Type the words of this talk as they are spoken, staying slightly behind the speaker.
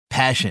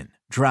Passion,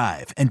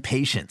 drive, and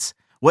patience.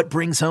 What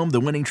brings home the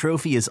winning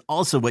trophy is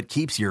also what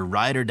keeps your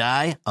ride or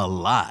die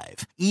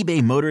alive.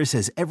 eBay Motors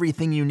has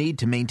everything you need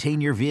to maintain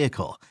your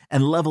vehicle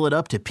and level it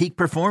up to peak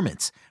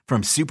performance,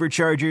 from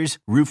superchargers,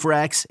 roof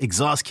racks,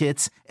 exhaust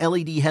kits,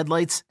 LED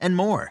headlights, and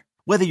more.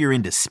 Whether you're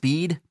into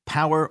speed,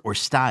 power, or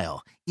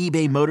style,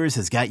 eBay Motors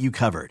has got you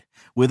covered.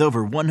 With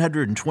over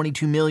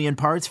 122 million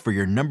parts for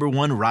your number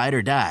one ride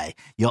or die,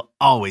 you'll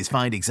always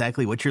find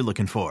exactly what you're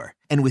looking for.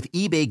 And with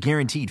eBay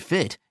Guaranteed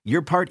Fit,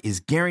 your part is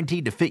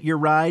guaranteed to fit your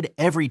ride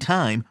every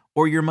time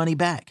or your money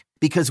back.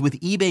 Because with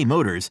eBay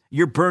Motors,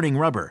 you're burning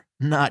rubber,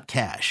 not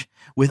cash.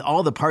 With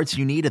all the parts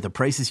you need at the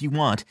prices you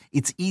want,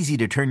 it's easy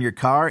to turn your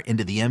car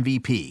into the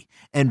MVP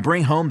and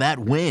bring home that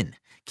win.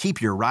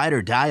 Keep your ride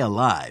or die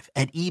alive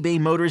at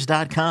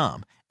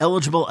ebaymotors.com.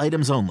 Eligible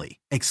items only.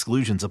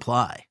 Exclusions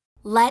apply.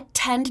 Let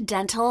Tend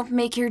Dental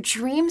make your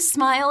dream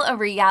smile a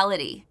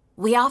reality.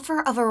 We offer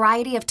a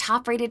variety of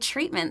top-rated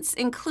treatments,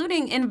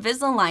 including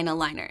Invisalign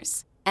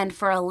aligners. And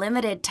for a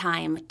limited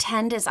time,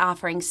 Tend is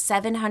offering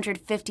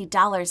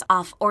 $750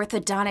 off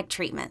orthodontic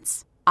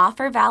treatments.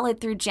 Offer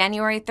valid through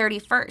January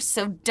 31st,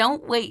 so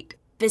don't wait.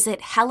 Visit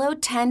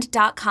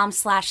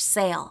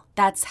hellotend.com/sale.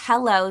 That's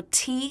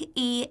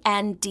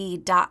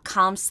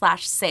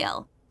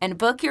hellotend.com/sale. And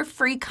book your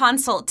free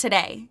consult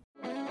today.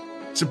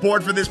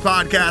 Support for this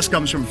podcast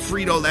comes from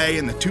Frito-Lay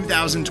and the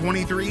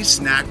 2023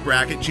 Snack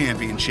Bracket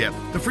Championship.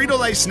 The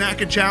Frito-Lay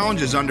Snack-It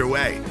Challenge is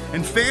underway,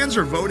 and fans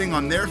are voting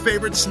on their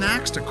favorite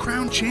snacks to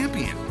crown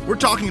champion. We're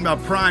talking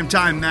about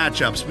prime-time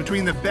matchups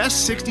between the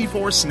best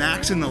 64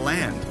 snacks in the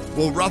land.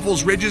 Will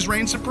Ruffles Ridges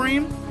reign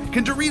supreme?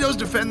 Can Doritos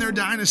defend their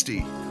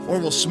dynasty? Or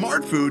will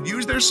Smart Food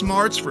use their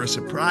smarts for a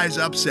surprise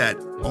upset?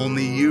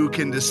 Only you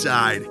can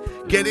decide.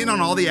 Get in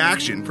on all the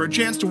action for a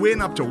chance to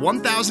win up to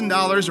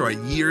 $1,000 or a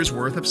year's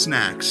worth of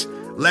snacks.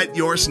 Let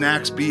your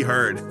snacks be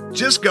heard.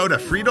 Just go to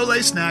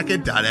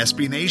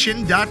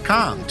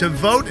fritolaysnacket.sbnation.com to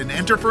vote and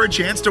enter for a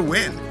chance to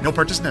win. No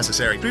purchase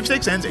necessary.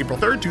 Sweepstakes ends April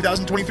 3rd,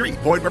 2023.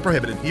 Void where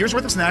prohibited. Year's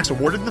worth of snacks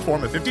awarded in the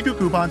form of 52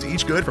 coupons,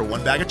 each good for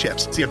one bag of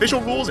chips. See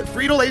official rules at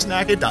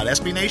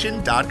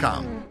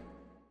fritolaysnacket.sbnation.com.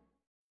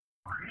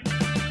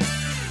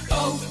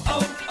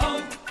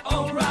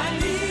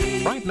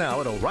 Right now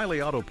at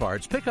O'Reilly Auto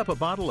Parts, pick up a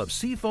bottle of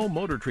Seafoam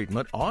Motor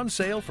Treatment on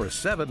sale for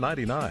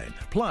 $7.99.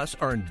 Plus,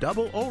 earn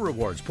double O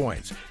Rewards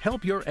points.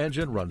 Help your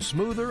engine run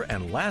smoother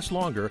and last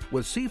longer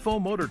with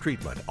Seafoam Motor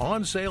Treatment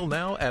on sale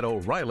now at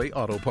O'Reilly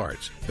Auto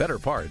Parts. Better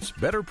parts,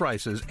 better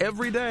prices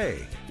every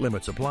day.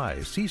 Limit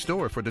supplies. See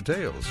store for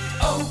details.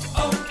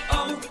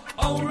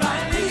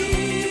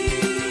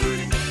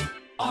 O'Reilly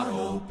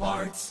Auto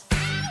Parts.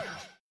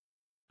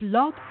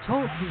 Blog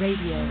Talk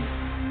Radio.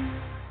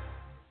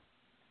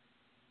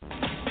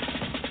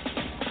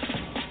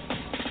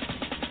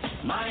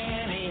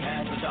 Miami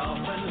has the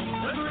Dolphins,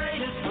 the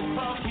greatest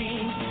football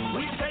team.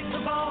 We take the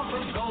ball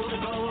from goal to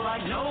goal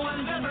like no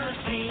one's ever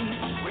seen.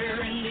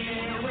 We're in the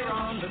air, we're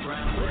on the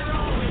ground, we're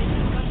always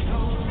in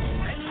control.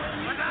 And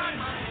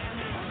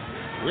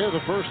we're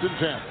the 1st and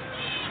 10.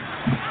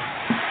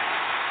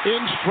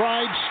 In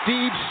stride,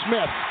 Steve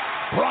Smith,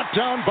 brought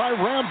down by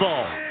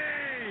Rambo.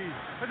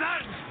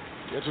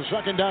 It's a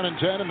 2nd down and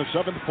 10 in the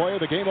 7th play of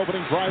the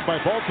game-opening drive by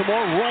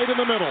Baltimore, right in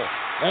the middle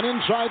and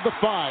inside the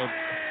 5.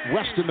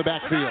 West in the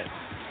backfield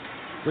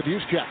with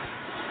Juszczyk.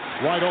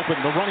 Wide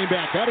open, the running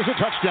back. That is a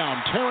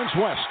touchdown. Terrence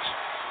West.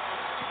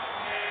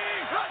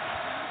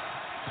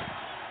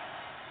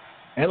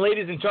 And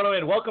ladies and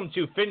gentlemen, welcome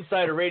to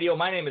Phinsider Radio.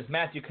 My name is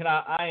Matthew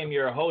Connaught. I am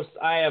your host.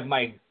 I have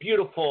my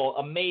beautiful,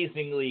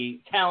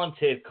 amazingly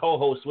talented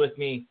co-host with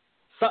me,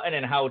 Sutton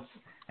and Houts.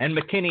 And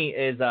McKinney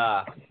is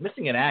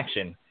missing in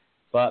action,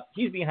 but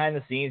he's behind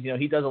the scenes. You know,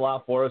 he does a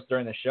lot for us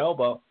during the show,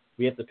 but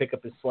we have to pick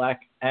up his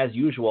slack as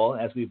usual,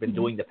 as we've been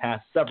doing the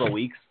past several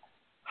weeks.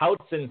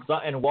 Houts and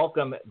Sutton,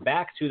 welcome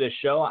back to the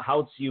show.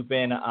 Houts, you've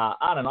been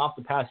on and off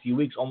the past few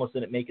weeks, almost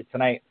didn't make it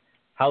tonight.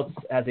 Houts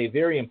has a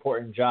very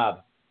important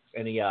job,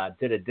 and he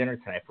did a dinner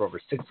tonight for over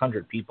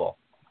 600 people.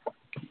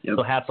 Yep.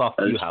 So hats off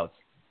to you, Houts.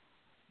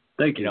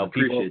 Thank you.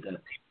 Appreciate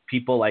that.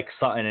 People like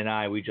Sutton and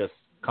I, we just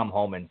come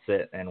home and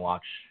sit and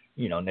watch,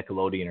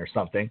 Nickelodeon or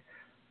something.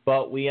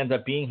 But we end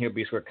up being here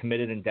because we're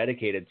committed and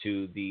dedicated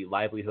to the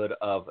livelihood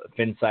of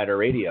Phinsider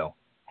Radio.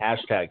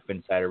 Hashtag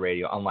Phinsider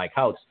Radio, unlike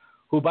Houts,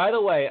 who, by the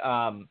way,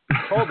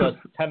 told us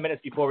 10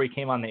 minutes before we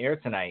came on the air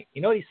tonight.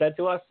 You know what he said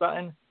to us,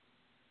 Sutton?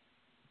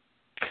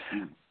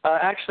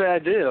 Actually, I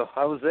do.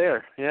 I was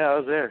there. Yeah, I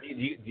was there. Do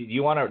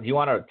you want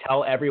to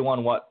tell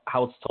everyone what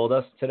Houts told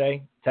us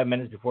today, 10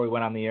 minutes before we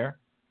went on the air?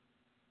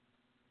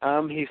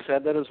 He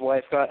said that his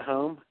wife got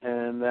home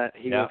and that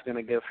he was going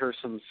to give her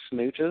some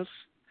smooches.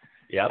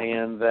 Yep.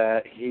 And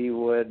that he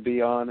would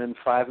be on in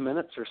 5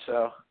 minutes or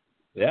so.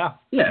 Yeah.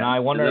 Yeah. And I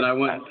wonder. And then I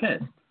went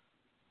pissed.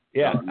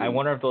 Yeah. I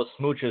wonder if those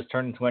smooches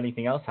turned into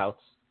anything else,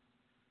 Houts.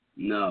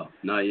 No,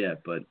 not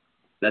yet. But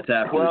that's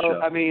after the show.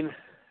 Well, I mean,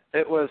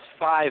 it was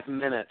 5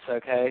 minutes.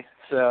 Okay,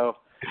 so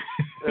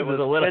it was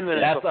a little. 10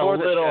 minutes that's before a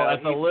little. the show.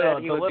 That's a little.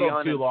 It's a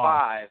little too long.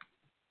 5.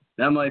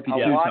 That might be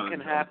a two lot times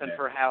can happen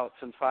for Houts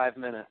in 5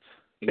 minutes.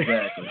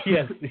 Exactly.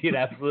 Yes,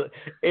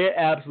 it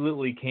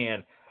absolutely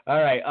can.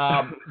 All right.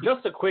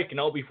 Just a quick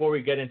note before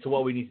we get into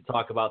what we need to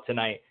talk about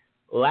tonight.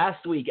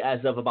 Last week,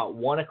 as of about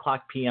 1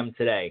 o'clock p.m.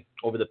 today,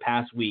 over the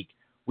past week,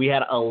 we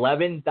had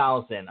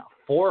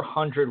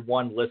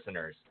 11,401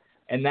 listeners,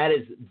 and that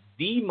is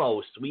the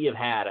most we have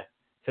had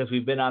since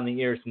we've been on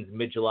the air since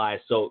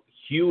mid-July. So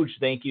huge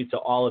thank you to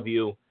all of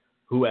you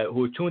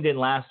who tuned in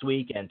last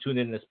week and tuned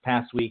in this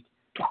past week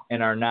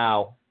and are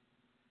now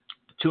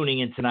tuning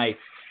in tonight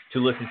to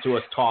listen to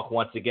us talk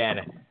once again.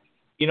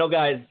 You know,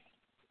 guys,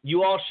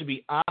 you all should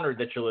be honored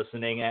that you're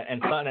listening.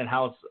 And Sutton and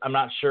House, I'm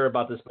not sure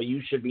about this, but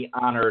you should be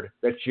honored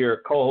that you're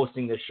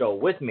co-hosting this show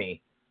with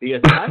me,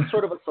 because I'm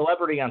sort of a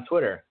celebrity on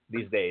Twitter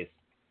these days.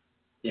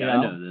 Yeah,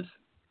 I know this.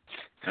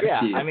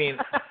 I mean,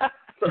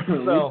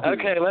 so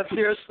okay, let's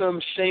hear some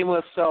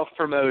shameless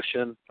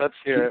self-promotion. Let's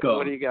hear it.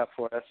 What do you got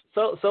for us?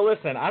 So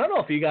listen, I don't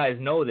know if you guys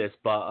know this,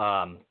 but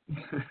I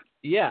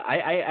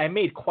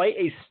made quite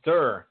a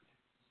stir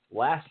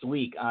last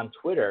week on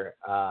Twitter.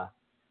 I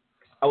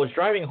was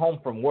driving home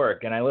from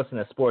work, and I listen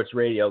to sports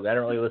radio. I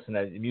don't really listen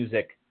to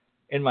music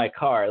in my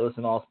car. I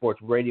listen to all sports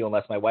radio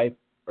unless my wife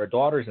or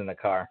daughter's in the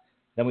car.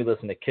 Then we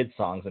listen to kid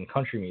songs and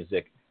country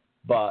music.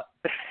 But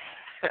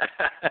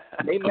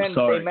they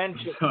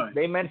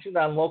mentioned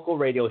on local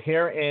radio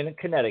here in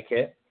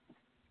Connecticut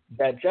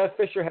that Jeff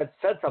Fisher had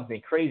said something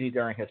crazy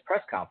during his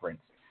press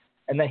conference,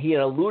 and that he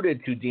had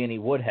alluded to Danny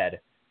Woodhead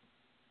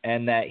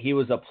and that he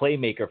was a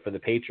playmaker for the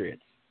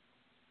Patriots.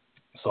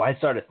 So I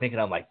started thinking,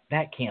 I'm like,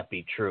 that can't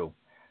be true.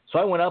 So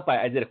I went up,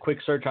 I did a quick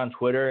search on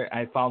Twitter.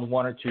 I found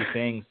one or two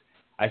things.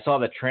 I saw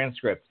the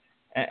transcript,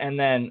 and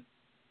then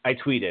I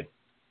tweeted.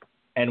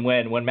 And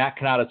when Matt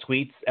Canada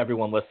tweets,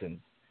 everyone listens.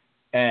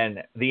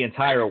 And the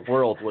entire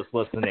world was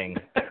listening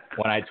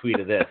when I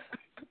tweeted this.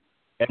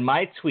 And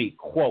my tweet,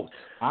 quote,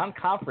 on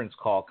conference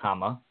call,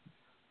 comma,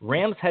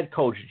 Rams head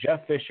coach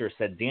Jeff Fisher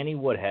said Danny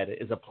Woodhead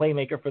is a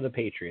playmaker for the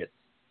Patriots.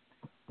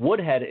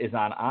 Woodhead is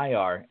on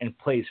IR and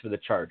plays for the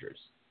Chargers.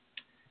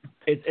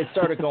 It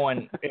started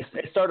going.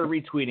 It started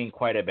retweeting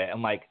quite a bit.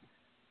 I'm like,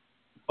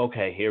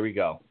 okay, here we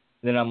go.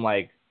 Then I'm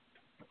like,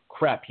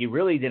 crap, he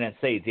really didn't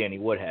say Danny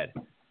Woodhead.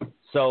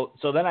 So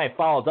then I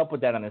followed up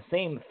with that on the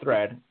same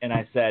thread, and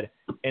I said,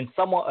 in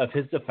somewhat of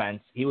his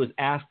defense, he was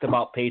asked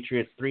about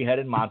Patriots'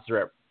 three-headed monster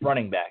at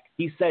running back.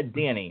 He said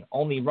Danny.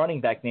 Only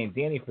running back named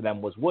Danny for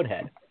them was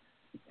Woodhead.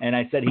 And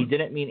I said he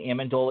didn't mean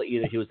Amendola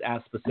either. He was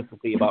asked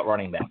specifically about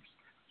running backs.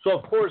 So,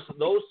 of course,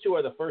 those two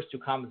are the first two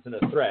comments in the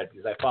thread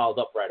because I followed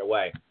up right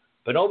away.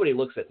 But nobody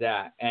looks at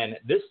that. And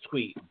this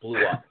tweet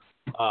blew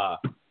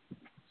up.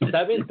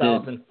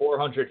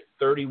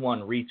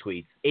 7,431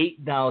 retweets,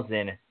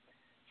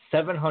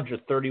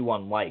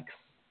 8,731 likes.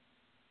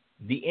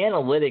 The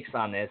analytics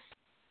on this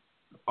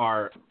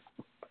are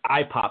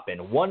eye-popping.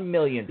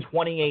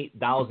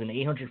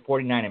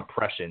 1,028,849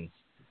 impressions.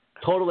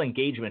 Total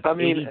engagement,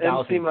 80,000.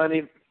 MC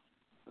Money,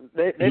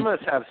 they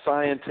must have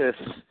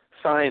scientists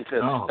studying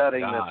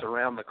this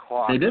around the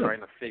clock trying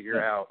to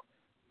figure out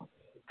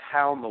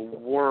how in the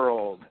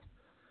world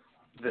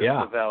this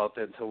developed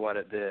into what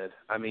it did.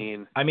 I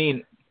mean,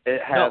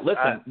 it has. No,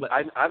 listen,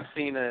 I've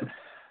seen it.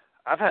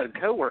 I've had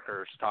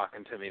coworkers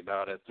talking to me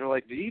about it. They're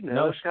like, "Do you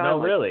know this guy?" No,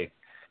 really.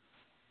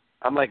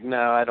 I'm like,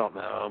 "No, I don't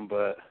know him,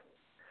 but."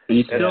 And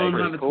you still don't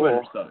have a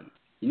Twitter, son.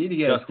 You need to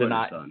get a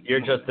Twitter, son.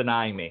 You're just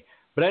denying me.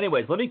 But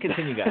anyways, let me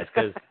continue, guys,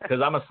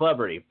 because I'm a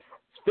celebrity.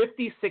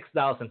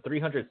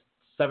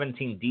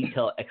 56,317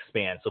 detail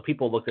expand. So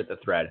people looked at the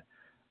thread.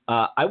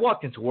 I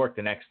walked into work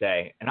the next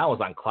day, and I was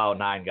on cloud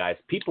nine, guys.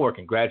 People were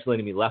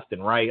congratulating me left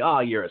and right.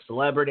 Oh, you're a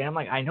celebrity. I'm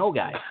like, I know,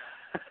 guys.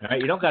 All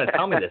right, you don't got to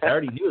tell me this. I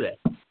already knew this.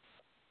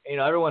 You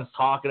know, everyone's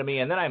talking to me,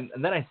 and then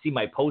I see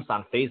my post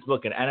on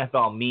Facebook, and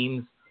NFL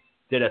Memes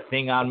did a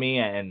thing on me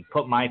and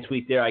put my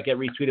tweet there. I get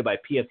retweeted by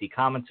PFT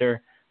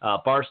Commenter,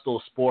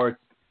 Barstool Sports.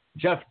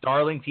 Jeff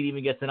Darlington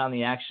even gets in on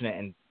the action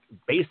and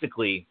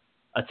basically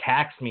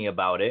attacks me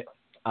about it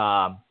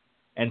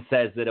and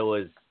says that it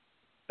was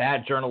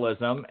bad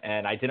journalism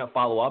and I didn't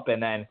follow up.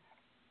 And then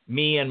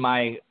me and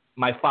my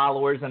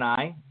followers and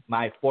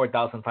my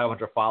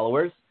 4,500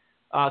 followers,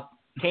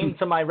 came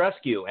to my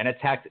rescue and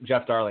attacked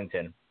Jeff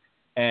Darlington.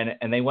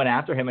 And they went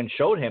after him and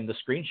showed him the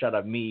screenshot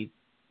of me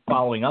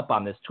following up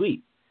on this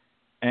tweet.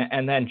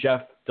 And then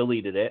Jeff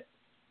deleted it.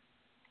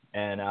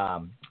 And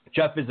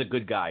Jeff is a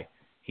good guy.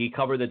 He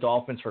covered the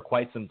Dolphins for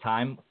quite some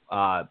time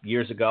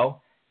years ago,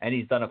 and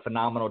he's done a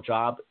phenomenal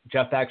job.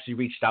 Jeff actually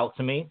reached out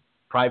to me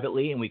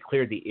privately, and we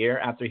cleared the air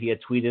after he had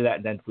tweeted that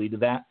and then deleted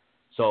that.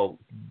 So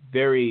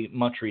very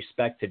much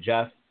respect to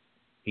Jeff.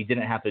 He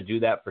didn't have to do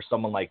that for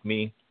someone like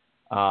me.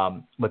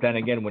 But then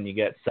again, when you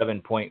get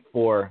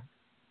 7.4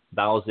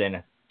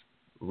 thousand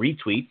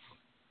retweets,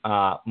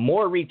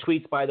 more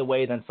retweets, by the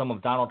way, than some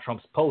of Donald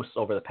Trump's posts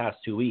over the past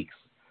 2 weeks,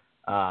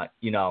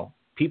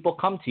 people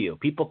come to you.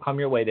 People come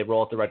your way. They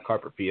roll out the red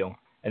carpet for you,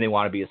 and they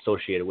want to be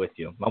associated with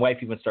you. My wife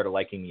even started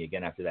liking me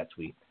again after that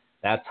tweet.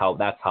 That's how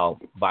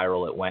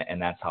viral it went,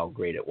 and that's how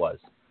great it was.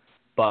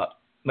 But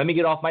let me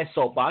get off my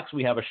soapbox.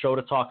 We have a show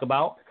to talk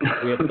about.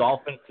 We have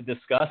Dolphins to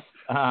discuss.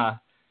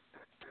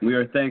 We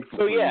are thankful.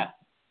 So yeah.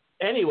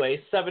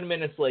 Anyway, 7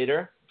 minutes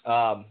later,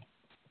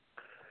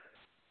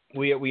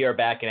 we are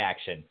back in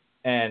action,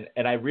 and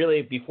I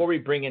really, before we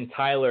bring in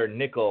Tyler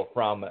Nickel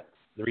from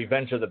the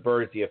Revenge of the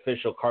Birds, the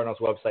official Cardinals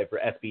website for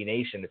SB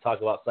Nation, to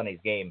talk about Sunday's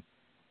game,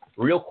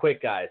 real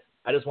quick, guys,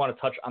 I just want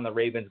to touch on the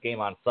Ravens game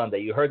on Sunday.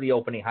 You heard the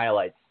opening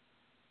highlights.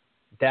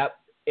 That,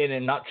 in a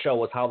nutshell,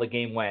 was how the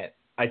game went.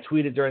 I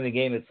tweeted during the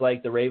game, it's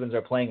like the Ravens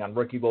are playing on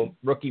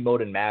rookie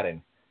mode in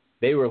Madden.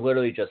 They were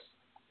literally just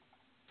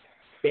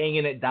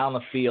banging it down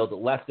the field,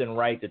 left and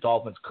right. The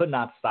Dolphins could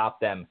not stop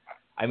them.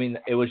 I mean,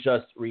 it was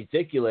just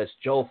ridiculous.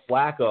 Joe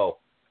Flacco,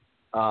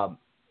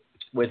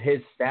 with his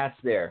stats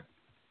there,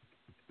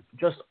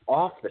 just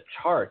off the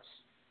charts.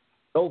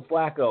 Joe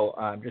Flacco,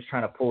 I'm just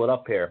trying to pull it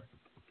up here.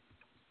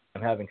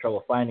 I'm having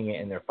trouble finding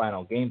it in their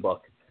final game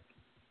book.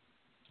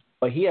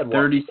 But he had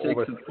 36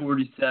 of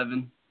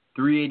 47,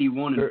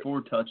 381 and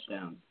 4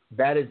 touchdowns.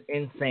 That is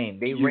insane.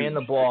 They ran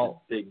the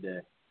ball. Big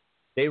day.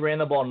 They ran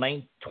the ball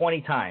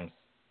 20 times,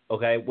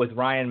 okay, with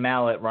Ryan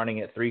Mallett running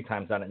it 3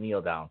 times on a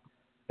kneel down.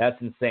 That's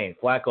insane.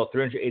 Flacco,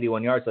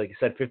 381 yards, like you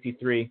said,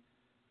 53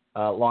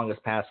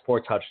 longest pass,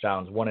 4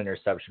 touchdowns, 1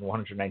 interception,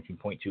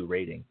 119.2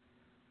 rating.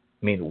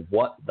 I mean,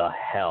 what the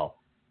hell?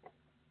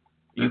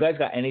 You guys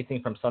got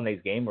anything from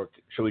Sunday's game, or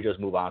should we just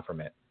move on from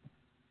it?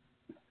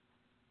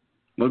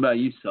 What about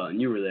you, Sutton?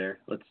 You were there.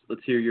 Let's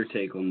hear your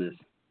take on this.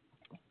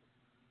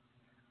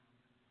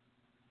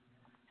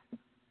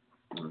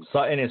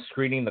 Sutton is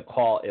screening the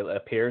call, it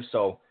appears,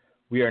 so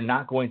we are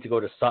not going to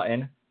go to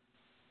Sutton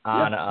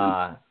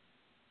on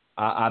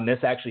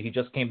this. Actually, he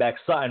just came back.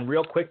 Sutton,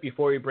 real quick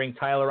before we bring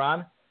Tyler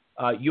on,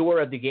 you were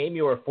at the game.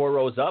 You were 4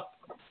 rows up.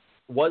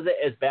 Was it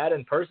as bad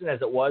in person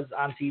as it was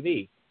on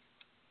TV?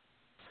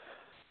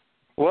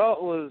 Well,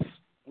 it was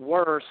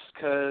worse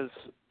because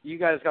you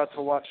guys got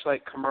to watch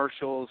like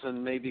commercials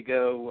and maybe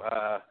go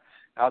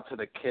out to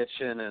the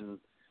kitchen and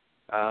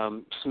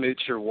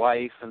smooch your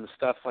wife and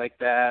stuff like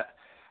that.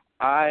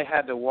 I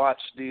had to watch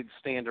dudes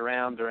stand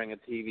around during a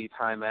TV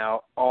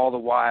timeout, all the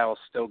while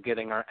still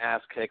getting our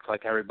ass kicked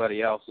like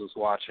everybody else was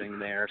watching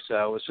there.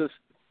 So it was just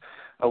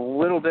a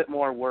little bit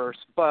more worse.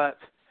 But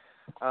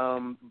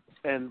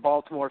in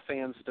Baltimore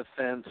fans'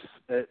 defense,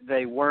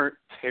 they weren't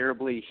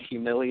terribly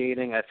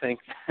humiliating. I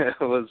think it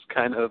was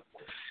kind of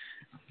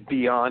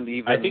beyond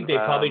even. I think they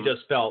probably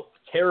just felt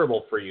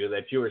terrible for you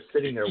that you were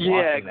sitting there watching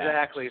that. Yeah,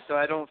 exactly. So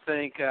I don't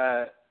think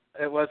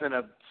it wasn't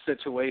a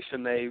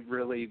situation they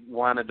really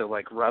wanted to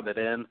like rub it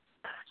in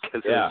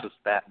because it was just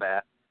that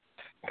bad.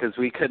 Because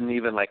we couldn't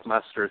even like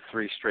muster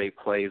 3 straight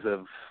plays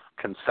of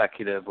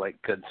consecutive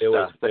like good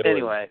stuff. But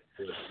anyway,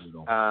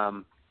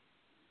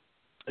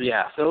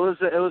 yeah. So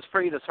it was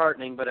pretty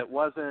disheartening, but it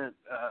wasn't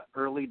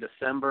early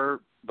December.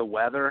 The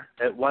weather,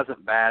 it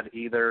wasn't bad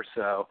either.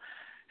 So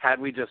had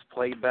we just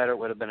played better, it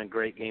would have been a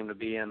great game to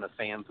be in. The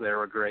fans there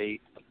were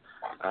great.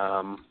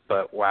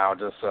 But wow,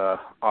 just a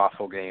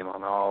awful game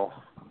on all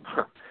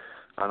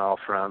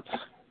fronts.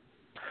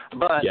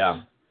 But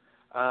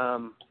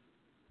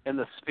in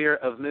the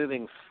spirit of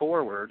moving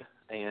forward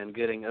and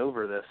getting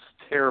over this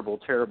terrible,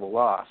 terrible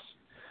loss,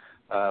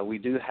 we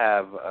do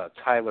have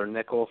Tyler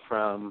Nickel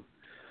from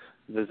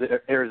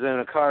the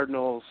Arizona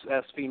Cardinals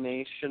SB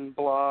Nation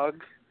blog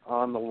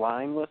on the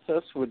line with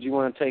us. Would you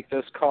want to take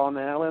this call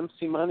now,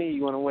 MC Money? Or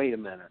you want to wait a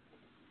minute?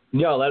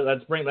 No,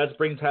 let's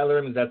bring Tyler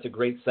in, because that's a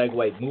great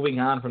segue.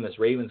 Moving on from this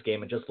Ravens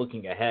game and just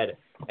looking ahead,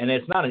 and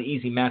it's not an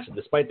easy matchup,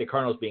 despite the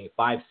Cardinals being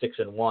 5-6-1.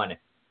 I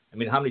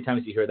mean, how many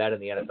times do you hear that in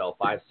the NFL?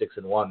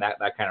 5-6-1, that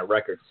kind of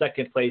record.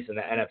 Second place in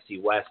the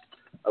NFC West,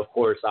 of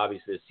course.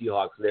 Obviously, the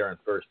Seahawks there in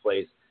first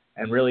place,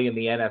 and really in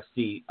the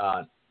NFC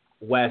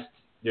West,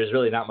 there's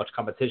really not much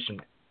competition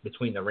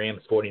between the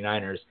Rams,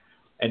 49ers,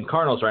 and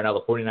Cardinals right now.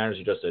 The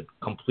 49ers are just a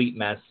complete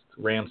mess.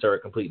 Rams are a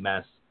complete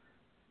mess.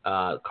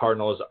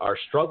 Cardinals are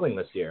struggling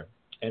this year,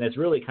 and it's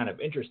really kind of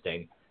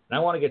interesting. And I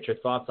want to get your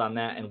thoughts on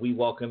that, and we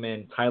welcome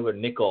in Tyler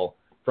Nickel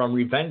from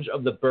Revenge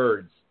of the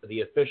Birds, the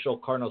official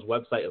Cardinals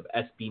website of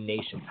SB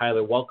Nation.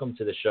 Tyler, welcome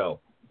to the show.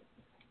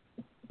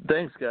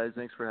 Thanks, guys.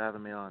 Thanks for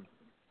having me on.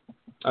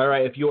 All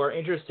right. If you are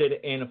interested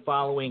in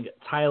following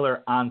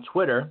Tyler on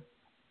Twitter,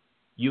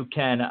 you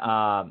can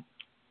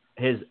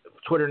his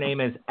Twitter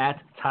name is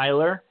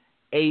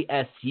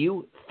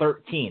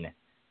 @TylerASU13.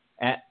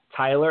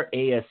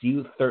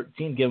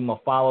 @TylerASU13. Give him a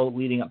follow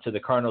leading up to the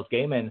Cardinals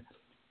game, and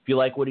if you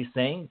like what he's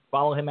saying,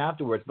 follow him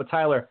afterwards. But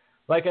Tyler,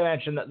 like I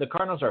mentioned, the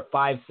Cardinals are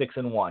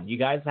 5-6-1. You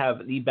guys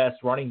have the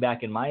best running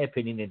back, in my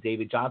opinion, in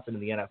David Johnson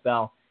in the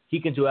NFL.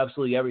 He can do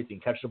absolutely everything: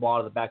 catch the ball out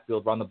of the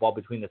backfield, run the ball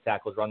between the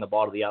tackles, run the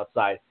ball to the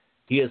outside.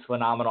 He is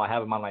phenomenal. I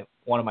have him on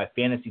one of my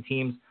fantasy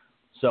teams,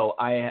 so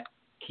I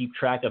keep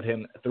track of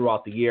him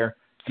throughout the year.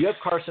 Do you have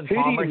Carson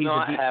Palmer? Who do you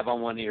not have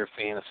on one of your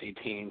fantasy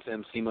teams,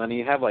 MC Money?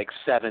 You have like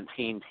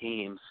 17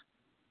 teams.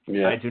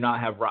 Yeah. I do not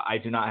have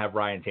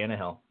Ryan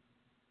Tannehill.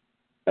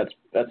 That's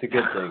a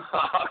good thing.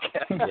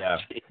 Okay. Yeah.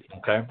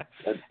 Okay.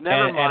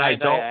 Never mind. I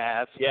don't.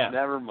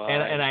 Never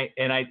mind.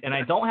 And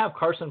I don't have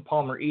Carson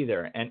Palmer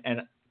either.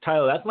 And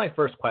Tyler, that's my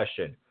first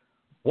question.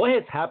 What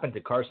has happened to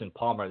Carson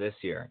Palmer this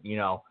year? You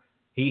know,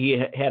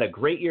 He had a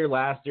great year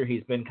last year.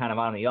 He's been kind of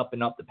on the up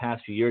and up the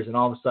past few years, and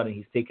all of a sudden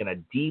he's taken a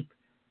deep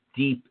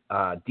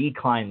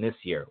decline this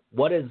year.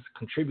 What has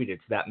contributed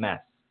to that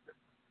mess?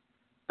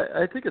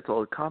 I think it's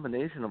a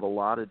combination of a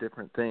lot of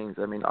different things.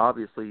 I mean,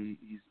 obviously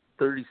he's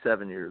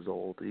 37 years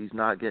old. He's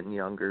not getting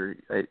younger.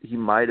 He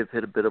might have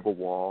hit a bit of a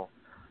wall.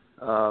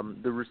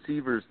 The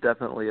receivers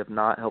definitely have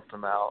not helped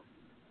him out.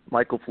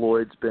 Michael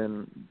Floyd's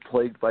been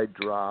plagued by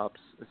drops.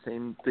 The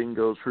same thing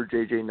goes for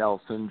J.J.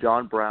 Nelson.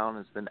 John Brown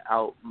has been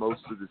out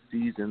most of the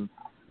season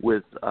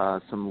with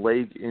some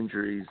leg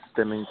injuries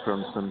stemming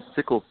from some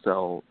sickle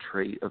cell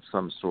trait of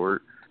some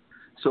sort.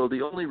 So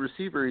the only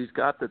receiver he's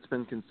got that's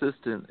been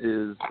consistent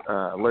is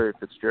Larry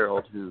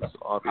Fitzgerald, who's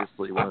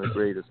obviously one of the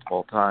greatest of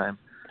all time,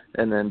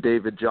 and then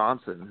David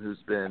Johnson, who's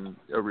been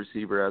a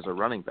receiver as a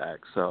running back.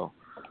 So,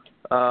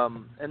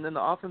 and then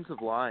the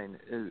offensive line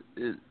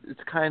it's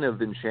kind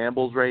of in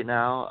shambles right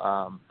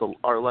now.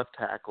 Our left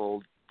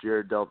tackle,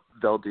 Jared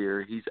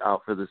Deldier, he's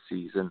out for the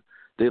season.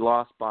 They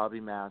lost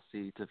Bobby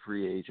Massey to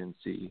free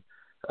agency.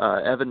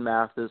 Evan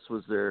Mathis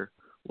was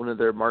one of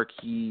their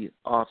marquee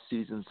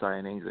off-season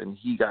signings, and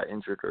he got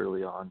injured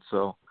early on.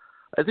 So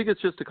I think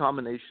it's just a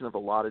combination of a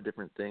lot of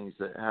different things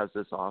that has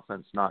this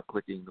offense not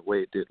clicking the way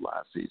it did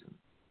last season.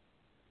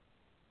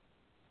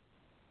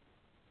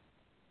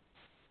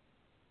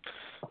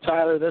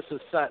 Tyler, this is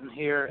Sutton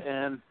here,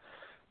 and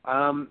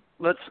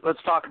let's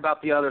talk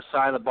about the other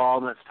side of the ball,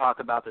 and let's talk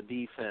about the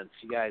defense.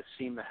 You guys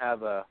seem to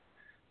have a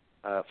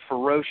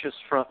ferocious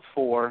front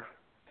four,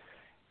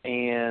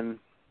 and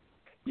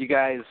you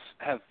guys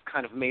have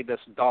kind of made this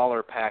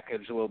dollar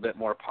package a little bit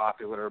more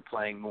popular,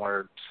 playing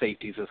more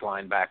safeties as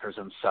linebackers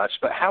and such.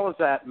 But how has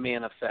that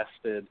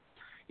manifested?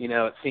 You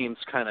know, it seems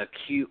kind of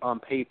cute on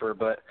paper,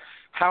 but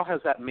how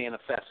has that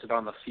manifested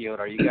on the field?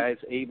 Are you guys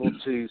able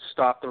to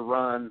stop the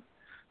run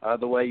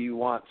the way you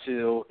want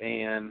to,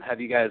 and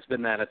have you guys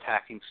been that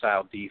attacking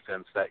style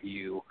defense that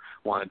you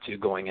wanted to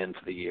going into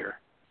the year?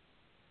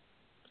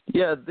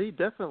 Yeah, they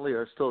definitely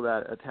are still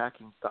that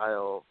attacking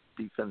style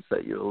defense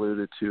that you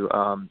alluded to.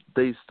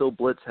 They still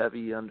blitz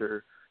heavy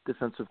under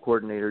defensive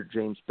coordinator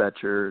James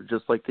Betcher,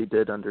 just like they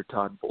did under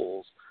Todd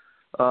Bowles.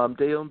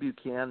 Dayon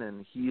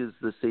Buchanan, he is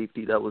the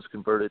safety that was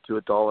converted to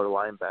a dollar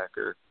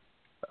linebacker.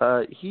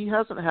 He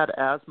hasn't had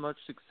as much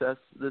success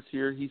this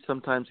year. He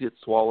sometimes gets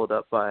swallowed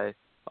up by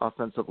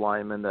offensive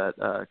linemen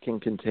that can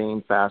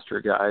contain faster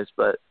guys,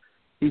 but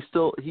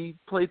he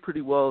played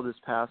pretty well this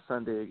past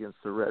Sunday against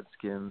the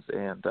Redskins.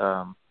 And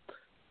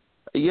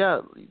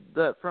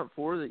that front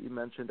four that you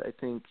mentioned, I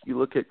think you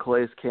look at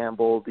Calais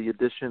Campbell, the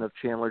addition of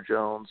Chandler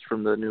Jones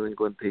from the New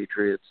England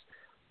Patriots,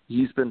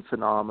 he's been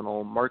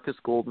phenomenal. Marcus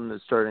Golden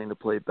is starting to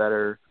play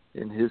better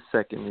in his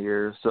second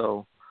year.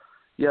 So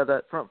yeah,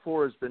 that front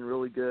four has been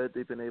really good.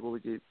 They've been able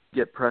to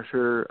get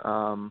pressure.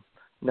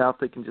 Now, if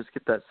they can just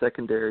get that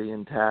secondary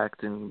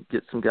intact and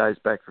get some guys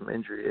back from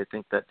injury, I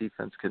think that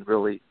defense can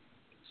really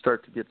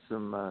start to get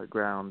some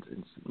ground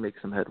and make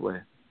some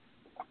headway.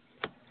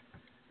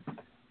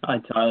 Hi,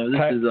 Tyler.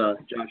 This is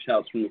Josh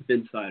House from the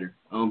Phinsider.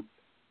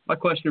 My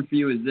question for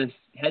you is this.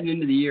 Heading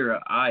into the year,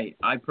 I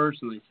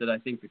personally said I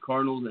think the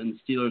Cardinals and the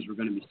Steelers were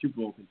going to be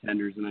Super Bowl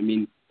contenders. And, I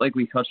mean, like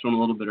we touched on a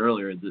little bit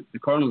earlier, the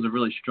Cardinals have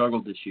really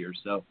struggled this year.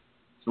 So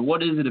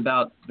what is it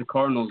about the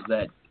Cardinals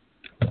that,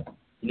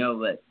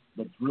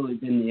 that's really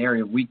been the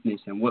area of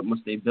weakness, and what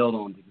must they build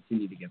on to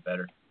continue to get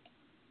better?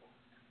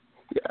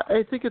 Yeah,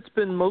 I think it's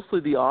been mostly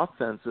the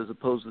offense as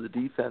opposed to the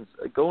defense.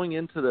 Going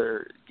into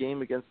their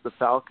game against the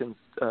Falcons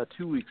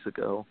 2 weeks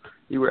ago,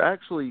 they were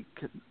actually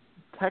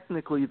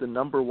technically the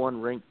number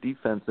one ranked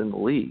defense in the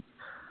league,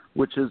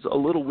 which is a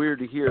little weird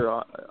to hear.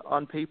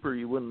 On paper,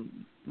 you wouldn't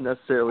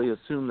necessarily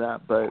assume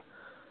that, but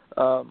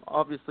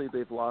obviously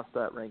they've lost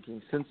that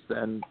ranking since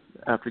then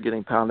after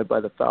getting pounded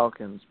by the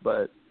Falcons.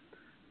 But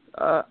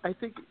I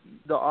think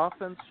the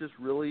offense just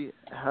really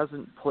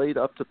hasn't played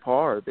up to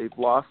par. They've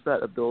lost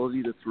that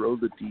ability to throw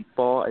the deep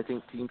ball. I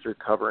think teams are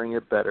covering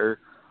it better.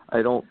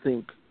 I don't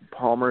think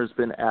Palmer has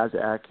been as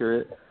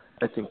accurate.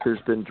 I think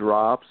there's been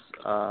drops,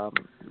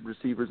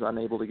 receivers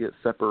unable to get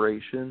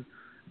separation.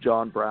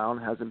 John Brown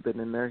hasn't been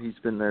in there. He's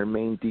been their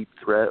main deep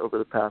threat over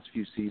the past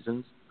few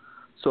seasons.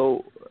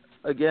 So,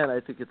 again,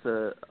 I think it's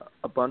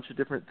a bunch of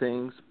different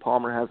things.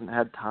 Palmer hasn't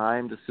had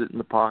time to sit in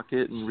the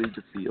pocket and read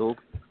the field.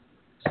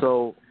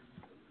 So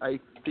I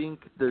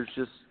think there's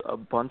just a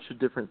bunch of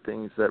different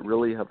things that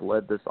really have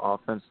led this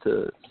offense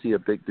to see a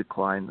big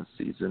decline this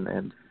season,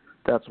 and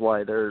that's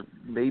why they're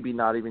maybe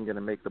not even going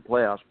to make the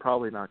playoffs,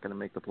 probably not going to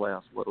make the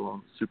playoffs, let alone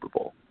the Super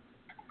Bowl.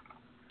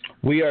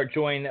 We are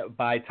joined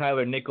by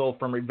Tyler Nickel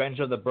from Revenge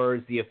of the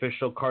Birds, the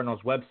official Cardinals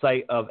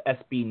website of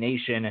SB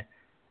Nation,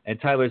 and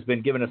Tyler's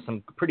been giving us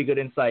some pretty good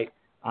insight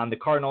on the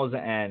Cardinals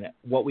and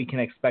what we can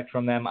expect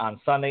from them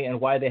on Sunday and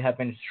why they have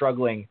been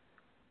struggling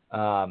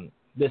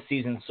this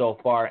season so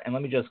far. And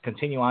let me just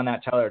continue on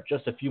that, Tyler.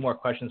 Just a few more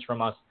questions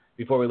from us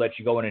before we let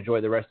you go and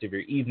enjoy the rest of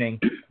your evening.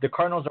 The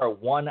Cardinals are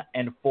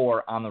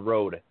 1-4 on the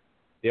road.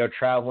 They are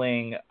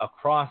traveling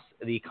across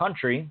the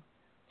country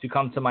to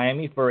come to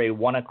Miami for a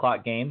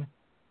 1:00 game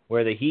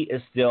where the heat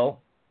is still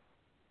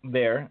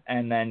there,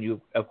 and then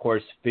you, of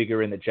course,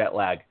 figure in the jet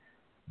lag.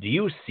 Do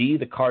you see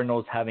the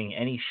Cardinals having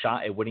any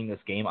shot at winning this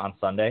game on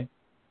Sunday?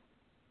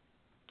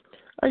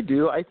 I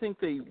do. I think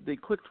they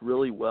clicked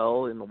really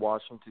well in the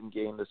Washington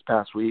game this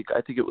past week.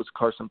 I think it was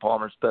Carson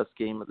Palmer's best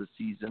game of the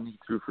season. He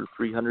threw for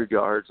 300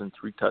 yards and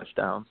 3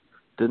 touchdowns.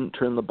 Didn't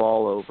turn the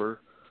ball over.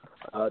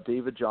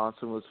 David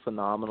Johnson was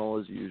phenomenal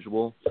as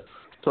usual.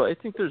 So I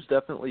think there's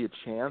definitely a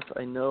chance.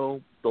 I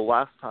know the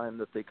last time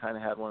that they kind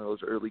of had one of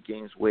those early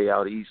games way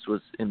out east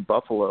was in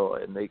Buffalo,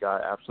 and they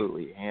got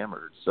absolutely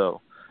hammered.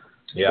 So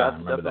that's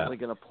definitely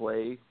going to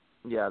play.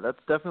 Yeah, that's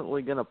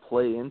definitely going to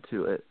play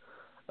into it.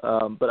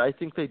 But I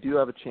think they do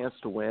have a chance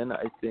to win.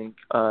 I think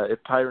if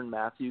Tyrann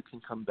Mathieu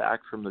can come back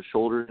from the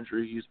shoulder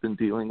injury he's been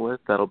dealing with,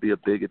 that'll be a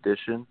big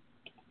addition.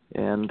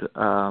 And,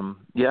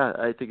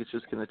 I think it's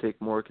just going to take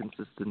more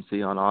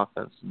consistency on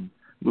offense and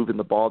moving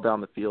the ball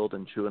down the field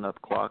and chewing up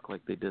clock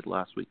like they did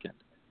last weekend.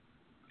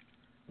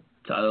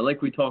 Tyler,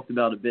 like we talked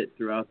about a bit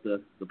throughout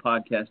the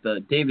podcast,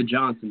 David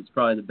Johnson is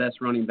probably the best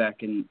running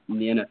back in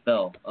the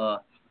NFL.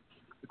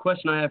 The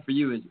question I have for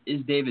you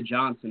is David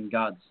Johnson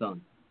God's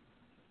son?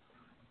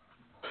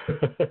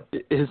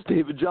 Is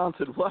David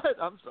Johnson what?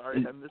 I'm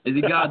sorry. Is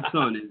he God's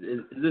son?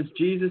 Is this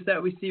Jesus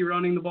that we see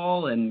running the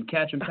ball and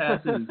catching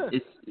passes?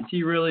 Is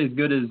he really as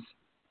good as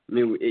 – I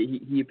mean,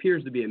 he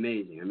appears to be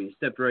amazing. I mean, he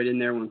stepped right in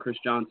there when Chris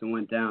Johnson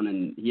went down,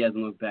 and he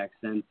hasn't looked back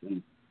since,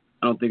 and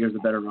I don't think there's a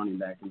better running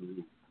back in the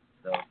league.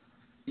 So.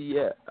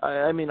 Yeah,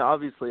 I mean,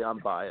 obviously I'm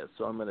biased,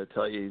 so I'm going to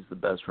tell you he's the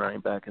best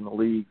running back in the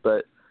league,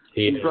 but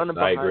he's running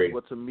behind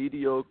what's a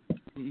mediocre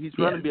 – he's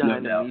running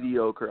behind a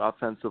mediocre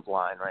offensive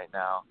line right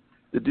now.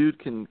 The dude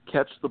can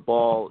catch the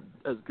ball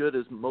as good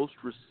as most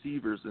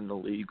receivers in the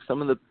league.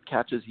 Some of the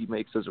catches he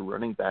makes as a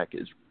running back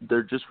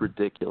they're just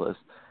ridiculous.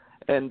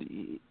 And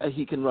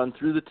he can run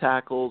through the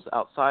tackles,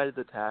 outside of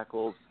the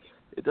tackles.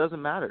 It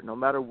doesn't matter. No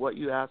matter what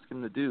you ask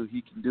him to do,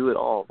 he can do it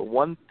all. The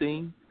one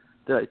thing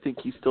that I think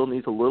he still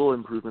needs a little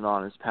improvement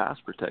on is pass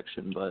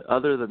protection. But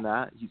other than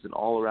that, he's an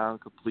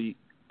all-around complete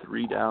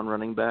 3-down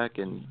running back.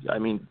 And, I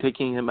mean,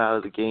 taking him out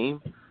of the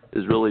game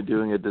is really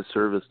doing a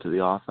disservice to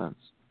the offense.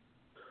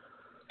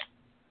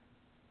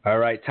 All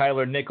right,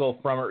 Tyler Nickel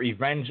from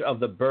Revenge of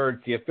the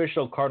Birds, the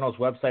official Cardinals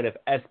website of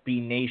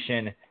SB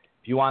Nation.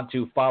 If you want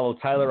to follow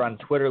Tyler on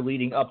Twitter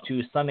leading up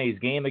to Sunday's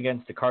game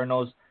against the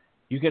Cardinals,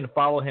 you can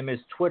follow him. His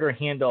Twitter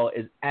handle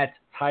is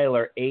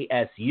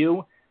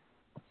 @TylerASU13.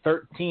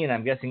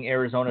 I'm guessing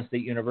Arizona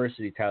State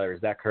University, Tyler. Is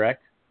that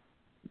correct?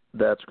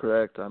 That's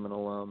correct. I'm an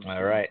alum.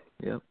 All right.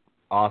 Yep.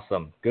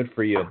 Awesome. Good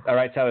for you. All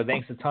right, Tyler,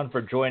 thanks a ton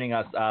for joining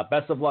us.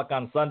 Best of luck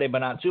on Sunday, but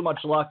not too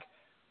much luck.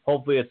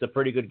 Hopefully it's a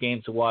pretty good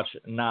game to watch,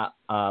 not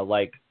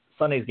like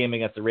Sunday's game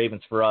against the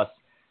Ravens for us,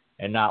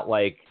 and not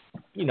like,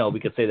 we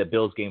could say the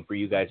Bills game for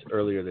you guys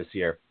earlier this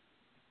year.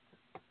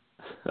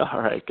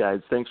 All right,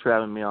 guys. Thanks for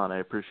having me on. I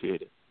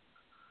appreciate it.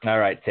 All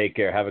right. Take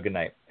care. Have a good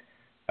night.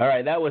 All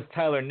right. That was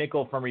Tyler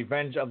Nickel from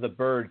Revenge of the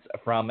Birds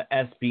from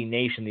SB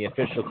Nation, the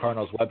official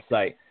Cardinals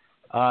website.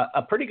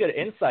 A pretty good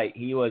insight.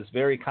 He was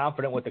very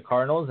confident with the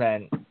Cardinals,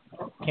 and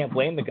can't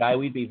blame the guy.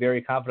 We'd be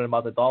very confident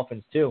about the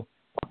Dolphins, too.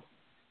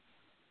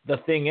 The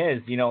thing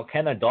is,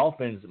 can the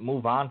Dolphins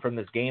move on from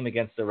this game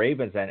against the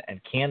Ravens, and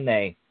can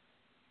they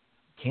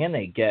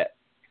get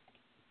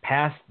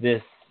past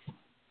this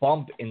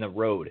bump in the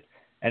road?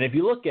 And if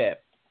you look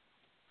at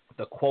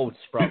the quotes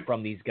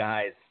from these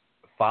guys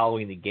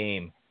following the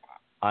game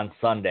on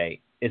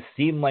Sunday, it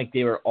seemed like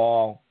they were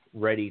all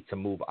ready to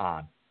move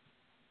on.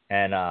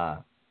 And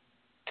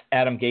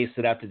Adam Gase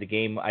said after the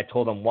game, I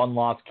told him 1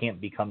 loss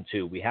can't become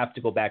 2. We have to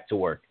go back to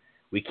work.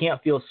 We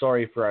can't feel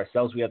sorry for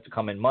ourselves. We have to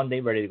come in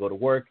Monday ready to go to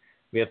work.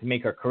 We have to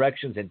make our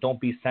corrections and don't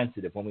be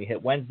sensitive. When we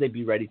hit Wednesday,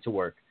 be ready to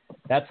work.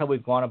 That's how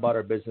we've gone about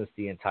our business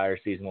the entire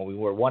season. When we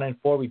were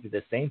 1-4, we did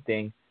the same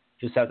thing.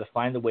 Just have to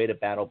find a way to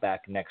battle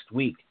back next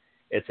week.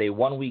 It's a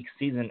 1-week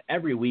season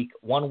every week.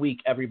 1 week,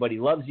 everybody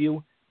loves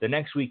you. The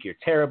next week, you're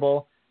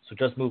terrible. So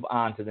just move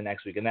on to the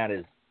next week. And that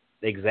is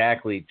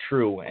exactly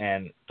true.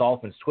 And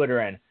Dolphins Twitter,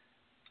 and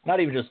not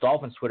even just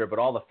Dolphins Twitter, but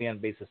all the fan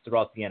bases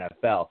throughout the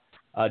NFL.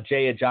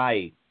 Jay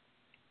Ajayi,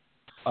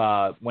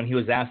 when he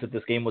was asked if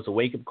this game was a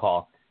wake-up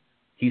call,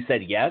 he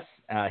said yes.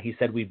 He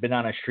said we've been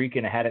on a streak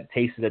and hadn't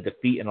tasted a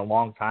defeat in a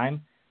long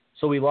time.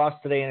 So we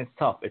lost today, and it's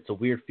tough. It's a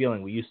weird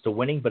feeling. We're used to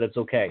winning, but it's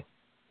okay.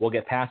 We'll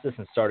get past this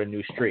and start a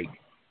new streak.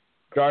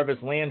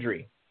 Jarvis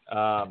Landry,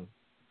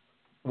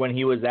 when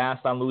he was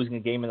asked on losing a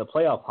game in the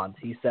playoff hunt,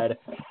 he said,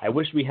 I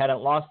wish we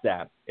hadn't lost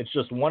that. It's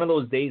just one of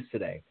those days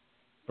today.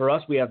 For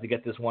us, we have to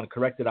get this one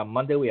corrected on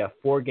Monday. We have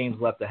 4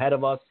 games left ahead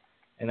of us,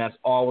 and that's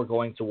all we're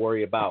going to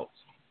worry about.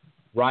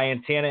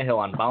 Ryan Tannehill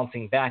on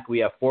bouncing back. We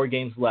have 4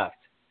 games left.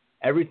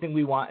 Everything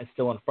we want is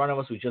still in front of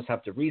us. We just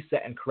have to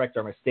reset and correct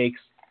our mistakes.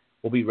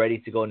 We'll be ready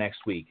to go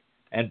next week.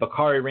 And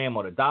Bakari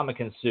Ramo,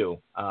 Ndamukong Suh,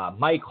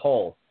 Mike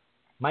Hull,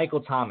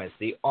 Michael Thomas,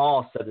 they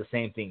all said the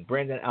same thing.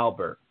 Brandon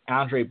Albert,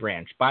 Andre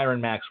Branch,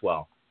 Byron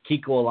Maxwell,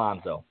 Kiko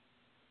Alonso.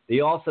 They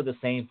all said the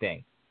same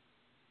thing.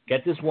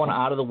 Get this one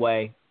out of the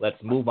way.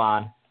 Let's move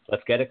on.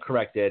 Let's get it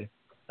corrected,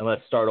 and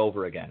let's start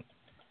over again.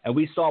 And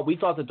we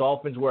thought the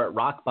Dolphins were at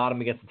rock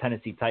bottom against the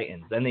Tennessee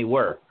Titans, and they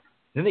were.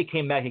 Then they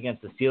came back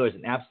against the Steelers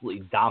and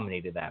absolutely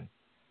dominated them.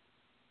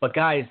 But,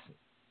 guys,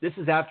 this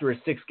is after a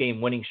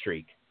 6-game winning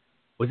streak.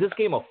 Was this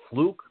game a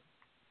fluke,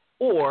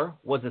 or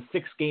was a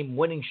 6-game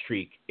winning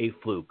streak a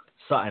fluke?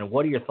 Sutton,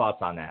 what are your thoughts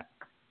on that?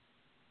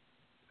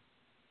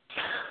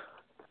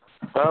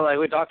 Well, like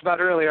we talked about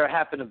earlier, I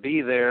happened to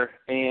be there,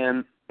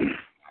 and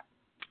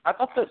I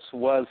thought this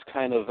was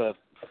kind of a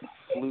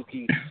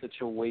fluky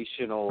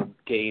situational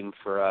game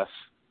for us.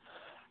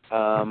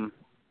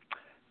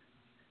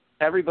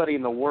 Everybody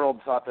in the world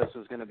thought this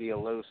was going to be a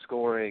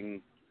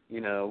low-scoring,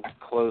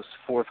 close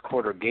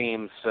fourth-quarter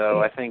game, so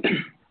I think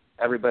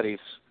everybody's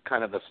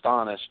kind of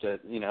astonished that,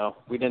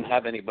 we didn't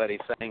have anybody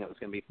saying it was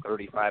going to be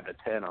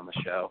 35-10 on the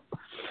show.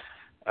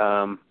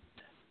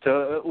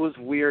 So it was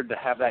weird to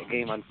have that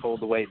game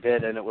unfold the way it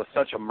did, and it was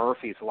such a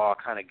Murphy's Law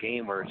kind of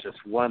game where it's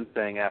just one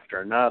thing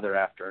after another.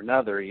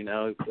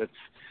 It's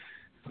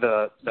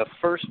the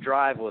first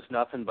drive was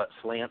nothing but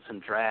slants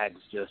and drags,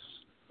 just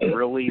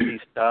real easy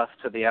stuff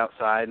to the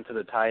outside and to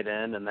the tight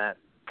end, and that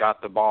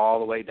got the ball all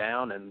the way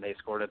down, and they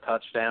scored a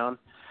touchdown.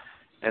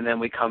 And then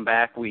we come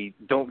back, we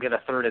don't get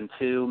a 3rd and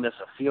 2, miss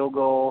a field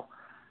goal.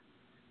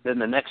 Then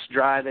the next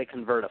drive, they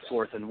convert a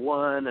 4th and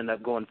 1, end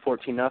up going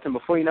 14-0.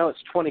 Before you know it,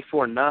 it's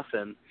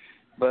 24-0.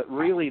 But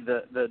really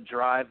the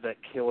drive that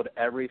killed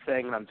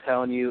everything, and I'm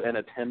telling you, in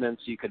attendance,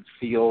 you could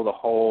feel the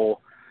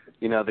whole,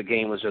 the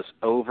game was just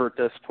over at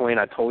this point.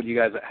 I told you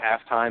guys at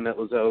halftime it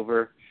was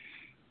over.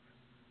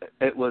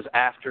 It was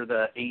after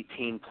the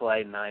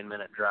 18-play,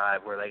 9-minute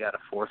drive where they got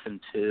a 4th and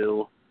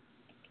 2.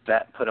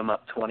 That put them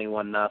up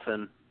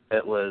 21-0.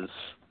 It was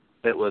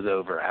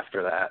over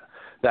after that.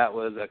 That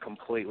was a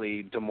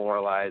completely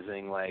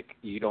demoralizing, like,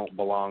 you don't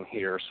belong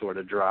here sort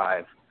of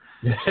drive.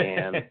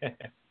 And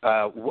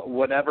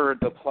whatever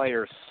the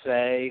players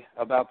say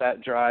about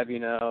that drive,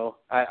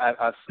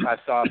 I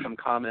saw some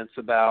comments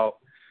about,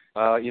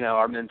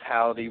 our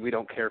mentality. We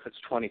don't care if it's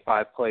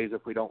 25 plays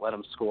if we don't let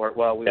them score.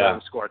 Well, we let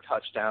them score a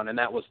touchdown, and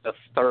that was the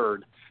 3rd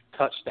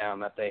touchdown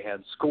that they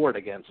had scored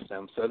against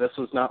them. So this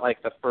was not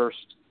like the first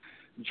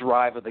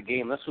drive of the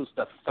game. This was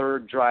the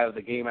 3rd drive of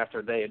the game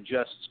after they had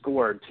just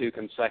scored 2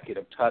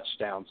 consecutive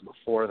touchdowns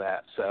before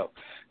that. So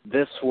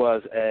that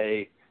was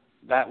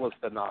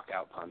the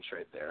knockout punch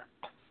right there.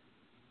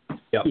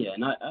 Yep. Yeah,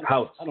 and I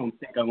don't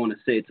think I want to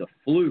say it's a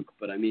fluke,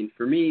 but I mean,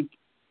 for me,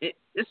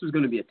 this was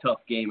going to be a tough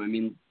game. I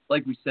mean,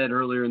 like we said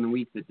earlier in the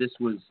week, that this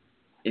was,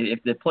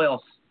 if the playoffs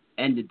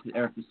ended,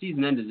 or if the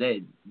season ended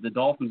today, the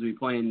Dolphins would be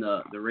playing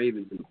the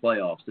Ravens in the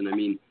playoffs. And I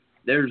mean,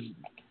 there's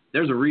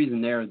a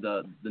reason they're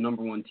the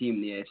number 1 team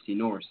in the AFC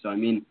North. So, I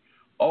mean,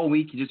 all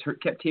week you just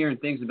kept hearing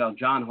things about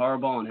John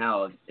Harbaugh and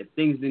how if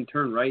things didn't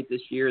turn right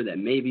this year, that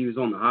maybe he was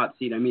on the hot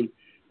seat. I mean,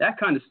 that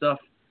kind of stuff,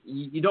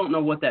 you don't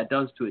know what that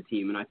does to a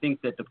team. And I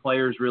think that the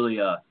players really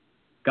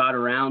got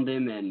around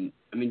him. And,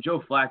 I mean,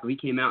 Joe Flacco, he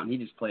came out and he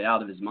just played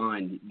out of his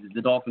mind.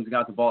 The Dolphins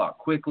got the ball out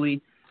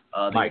quickly.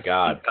 My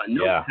God. Got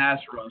no pass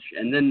rush.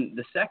 And then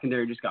the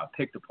secondary just got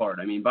picked apart.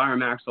 I mean, Byron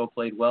Maxwell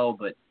played well,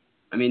 but,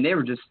 I mean,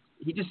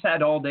 he just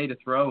had all day to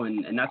throw,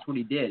 and that's what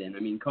he did. And, I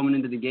mean, coming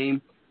into the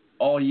game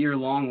all year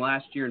long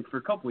last year and for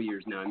a couple of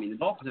years now, I mean, the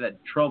Dolphins have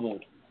had trouble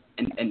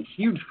and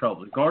huge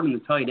trouble guarding the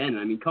tight end.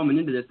 I mean, coming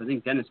into this, I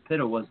think Dennis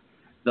Pitta was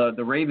the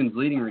Ravens'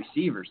 leading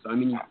receiver. So, I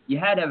mean, you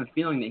had to have a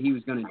feeling that he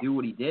was going to do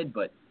what he did,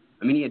 but,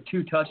 I mean, he had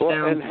 2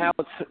 touchdowns.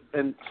 Well,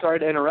 and sorry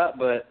to interrupt,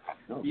 but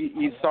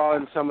you saw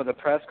in some of the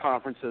press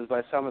conferences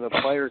by some of the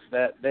players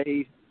that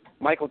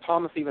Michael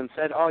Thomas even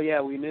said, oh,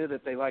 yeah, we knew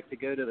that they like to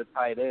go to the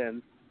tight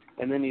end.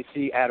 And then you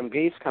see Adam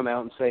Gase come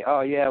out and say,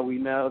 oh, yeah, we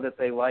know that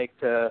they like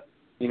to,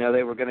 we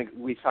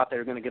thought they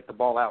were going to get the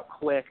ball out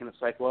quick. And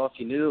it's like, well, if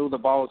you knew the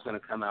ball was going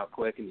to come out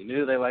quick and you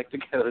knew they like to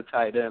go to the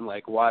tight end,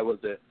 like, why was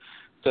it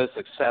so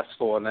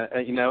successful? And,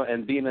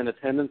 and being in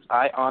attendance,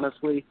 I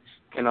honestly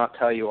cannot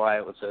tell you why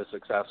it was so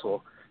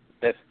successful.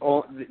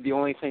 The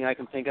only thing I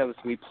can think of is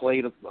we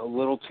played a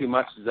little too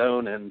much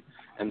zone, and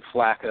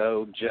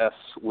Flacco just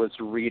was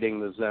reading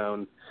the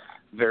zone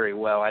very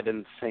well. I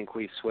didn't think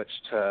we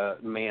switched to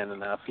man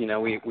enough.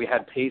 We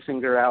had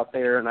Phinsider out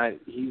there, and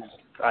he's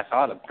I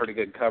thought a pretty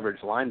good coverage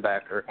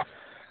linebacker.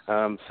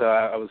 So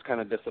I was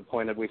kind of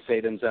disappointed we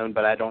stayed in zone,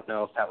 but I don't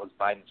know if that was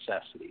by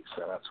necessity.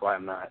 So that's why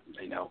I'm not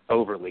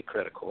overly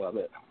critical of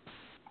it.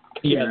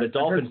 Yeah, the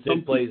Dolphins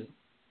did play.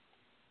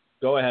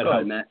 Go ahead,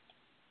 Matt.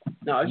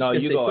 No,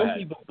 you go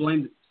ahead.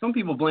 Some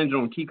people blamed it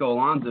on Kiko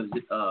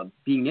Alonso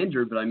being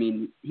injured, but I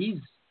mean he's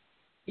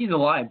a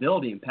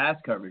liability in pass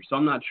coverage, so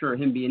I'm not sure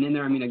him being in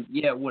there. I mean,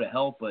 yeah, it would have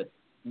helped, but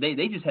they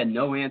just had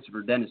no answer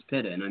for Dennis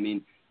Pitta, and I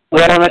mean.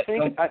 Well, and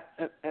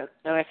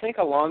I think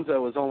Alonso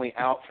was only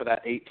out for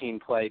that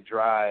 18-play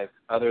drive.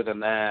 Other than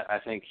that, I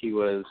think he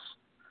was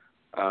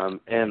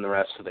in the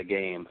rest of the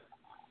game.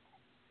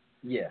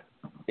 Yeah,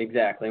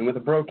 exactly. And with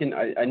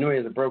I know he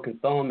has a broken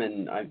thumb,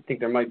 and I think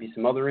there might be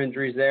some other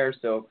injuries there.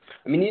 So,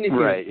 I mean, even if he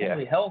was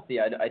totally healthy,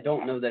 I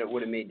don't know that it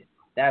would have made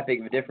that big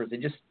of a difference.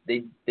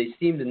 They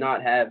seem to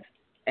not have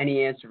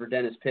any answer for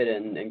Dennis Pitta,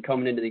 and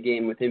coming into the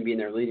game with him being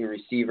their leading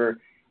receiver,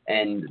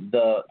 and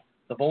the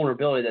the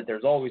vulnerability that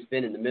there's always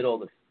been in the middle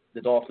of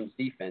the Dolphins'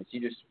 defense. You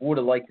just would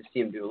have liked to see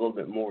him do a little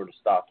bit more to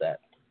stop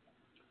that.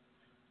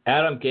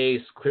 Adam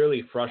Gase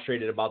clearly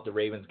frustrated about the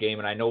Ravens game,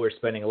 and I know we're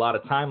spending a lot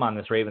of time on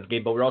this Ravens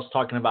game, but we're also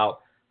talking about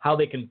how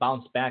they can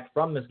bounce back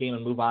from this game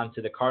and move on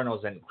to the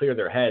Cardinals and clear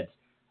their heads.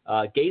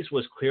 Gase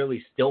was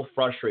clearly still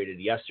frustrated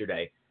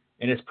yesterday.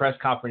 In his press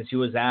conference, he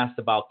was asked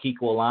about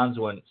Kiko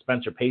Alonso and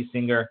Spencer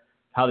Paysinger,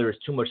 how there was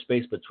too much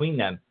space between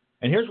them.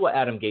 And here's what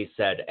Adam Gase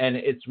said, and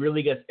it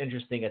really gets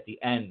interesting at the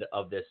end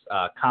of this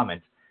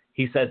comment.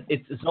 He says,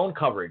 it's zone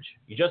coverage.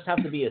 You just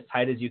have to be as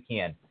tight as you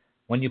can.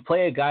 When you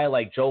play a guy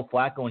like Joe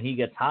Flacco and he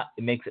gets hot,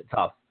 it makes it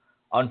tough.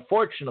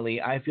 Unfortunately,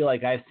 I feel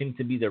like I seem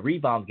to be the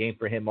rebound game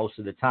for him most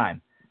of the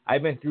time.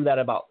 I've been through that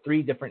about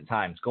 3 different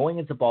times, going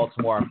into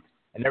Baltimore,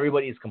 and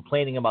everybody is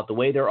complaining about the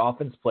way their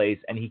offense plays,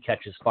 and he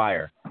catches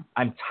fire.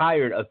 I'm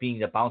tired of being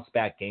the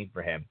bounce-back game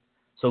for him.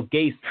 So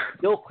Gase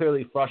still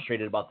clearly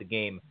frustrated about the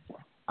game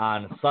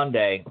on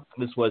Sunday.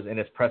 This was in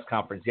his press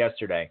conference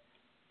yesterday.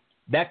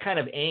 That kind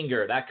of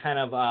anger, that kind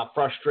of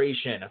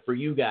frustration for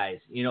you guys,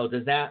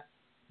 does that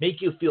make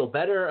you feel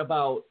better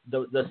about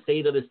the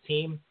state of this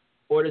team,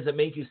 or does it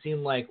make you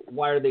seem like,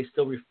 why are they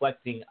still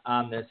reflecting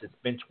on this? It's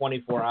been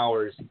 24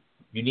 hours.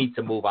 You need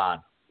to move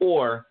on.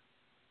 Or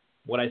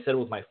what I said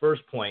with my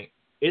first point,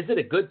 is it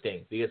a good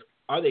thing? Because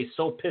are they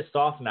so pissed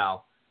off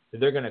now that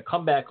they're going to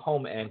come back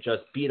home and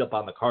just beat up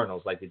on the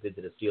Cardinals like they did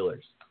to the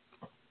Steelers?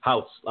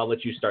 House, I'll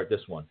let you start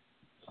this one.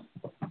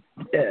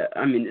 Yeah,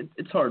 I mean,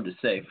 it's hard to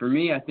say. For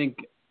me, I think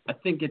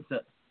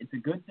it's a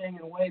good thing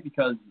in a way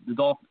because the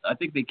Dolphins, I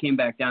think they came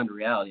back down to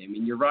reality. I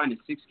mean, you're riding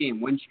a 6-game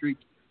win streak.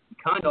 You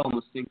kind of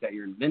almost think that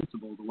you're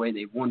invincible the way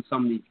they've won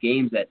some of these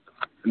games that,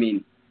 I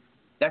mean,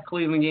 that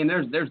Cleveland game,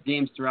 there's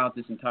games throughout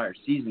this entire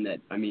season that,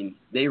 I mean,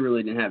 they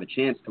really didn't have a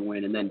chance to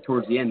win. And then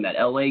towards the end, that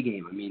L.A.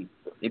 game, I mean,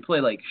 they play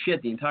like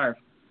shit the entire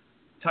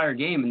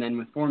game. And then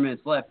with 4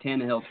 minutes left,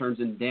 Tannehill turns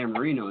into Dan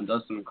Marino and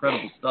does some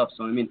incredible stuff.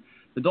 So, I mean,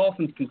 the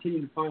Dolphins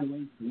continue to find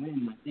ways to win.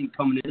 And I think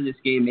coming into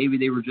this game, maybe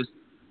they were just,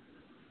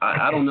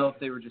 I don't know if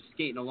they were just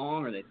skating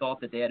along or they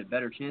thought that they had a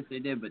better chance they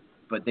did,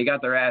 but they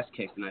got their ass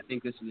kicked. And I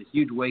think this is a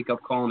huge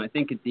wake-up call. And I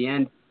think at the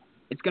end,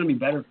 it's going to be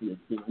better for this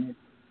team. I mean,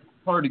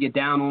 it's hard to get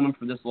down on them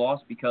for this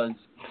loss because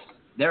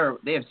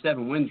they have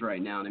 7 wins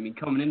right now. And I mean,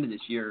 coming into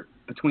this year,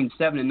 between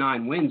 7 and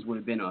 9 wins would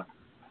have been a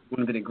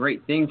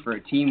great thing for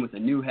a team with a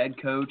new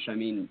head coach. I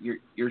mean,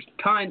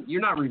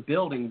 you're not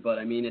rebuilding, but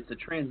I mean, it's a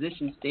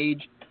transition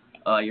stage.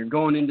 You're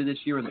going into this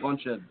year with a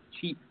bunch of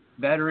cheap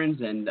veterans,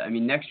 and I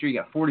mean, next year you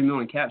got $40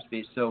 million cap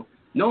space. So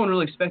no one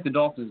really expected the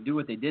Dolphins to do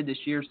what they did this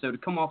year. So to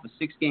come off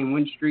a 6-game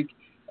win streak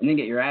and then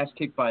get your ass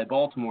kicked by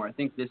Baltimore, I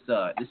think this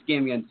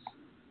game against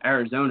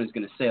Arizona is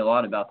going to say a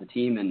lot about the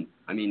team and,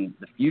 I mean,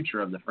 the future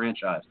of the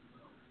franchise.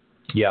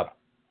 Yep.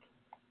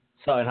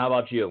 So, and how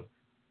about you?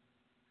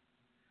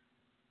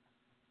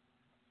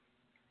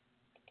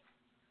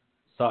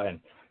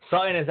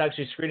 Sutton is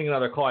actually screening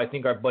another call. I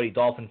think our buddy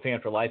Dolphin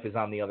Fan for Life is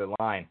on the other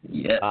line.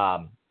 Yeah.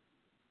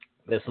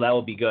 So that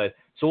will be good.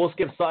 So we'll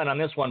skip Sutton on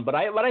this one. But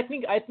I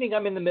think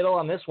I'm in the middle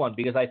on this one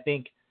because I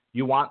think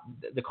you want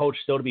the coach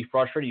still to be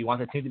frustrated. You want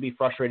the team to be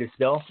frustrated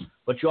still,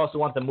 but you also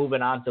want them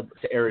moving on to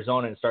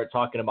Arizona and start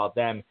talking about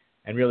them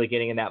and really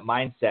getting in that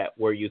mindset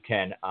where you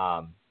can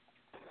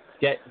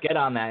get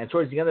on that. And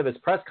towards the end of his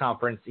press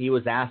conference, he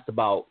was asked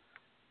about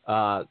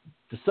the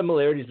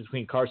similarities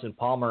between Carson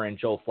Palmer and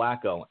Joe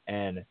Flacco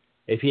and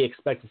if he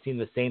expects to see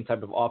the same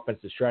type of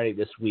offensive strategy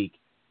this week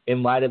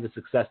in light of the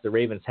success the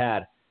Ravens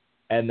had.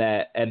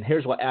 And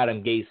here's what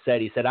Adam Gase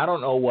said. He said, I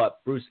don't know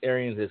what Bruce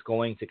Arians is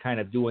going to kind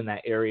of do in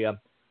that area.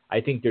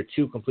 I think they're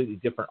 2 completely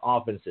different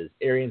offenses.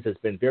 Arians has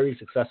been very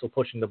successful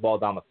pushing the ball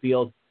down the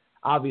field,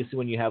 obviously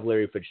when you have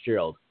Larry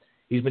Fitzgerald.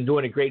 He's been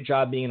doing a great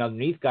job being an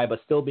underneath guy,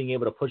 but still being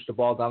able to push the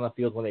ball down the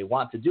field when they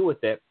want to do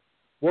with it,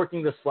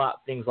 working the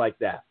slot, things like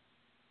that.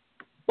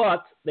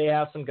 But they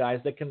have some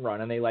guys that can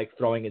run, and they like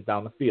throwing it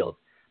down the field.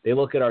 They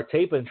look at our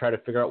tape and try to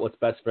figure out what's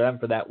best for them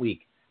for that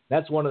week.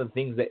 That's one of the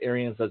things that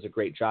Arians does a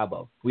great job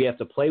of. We have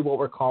to play what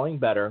we're calling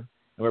better, and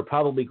we're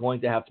probably going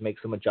to have to make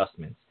some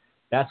adjustments.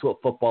 That's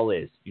what football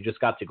is. You just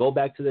got to go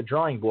back to the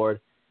drawing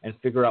board and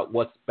figure out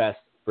what's best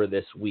for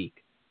this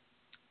week.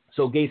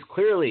 So Gase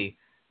clearly,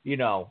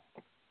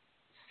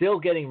 still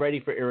getting ready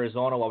for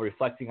Arizona while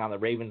reflecting on the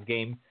Ravens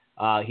game.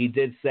 He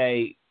did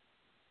say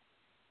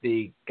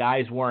the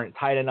guys weren't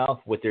tight enough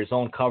with their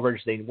zone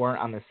coverage. They weren't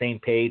on the same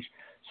page.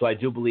 So I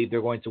do believe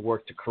they're going to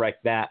work to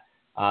correct that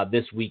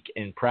this week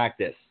in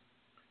practice.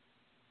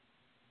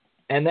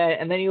 And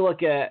then you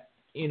look at,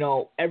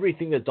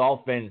 everything the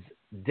Dolphins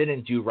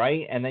didn't do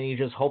right, and then you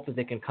just hope that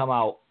they can come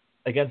out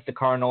against the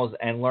Cardinals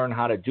and learn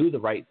how to do the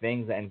right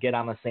things and get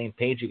on the same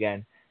page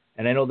again.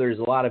 And I know there's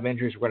a lot of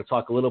injuries. We're going to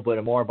talk a little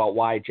bit more about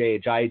why Jay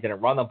Ajayi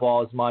didn't run the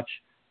ball as much,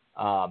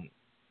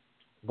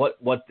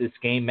 what this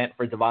game meant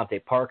for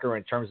Devontae Parker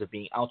in terms of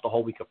being out the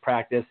whole week of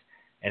practice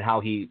and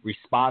how he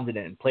responded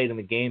and played in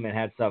the game and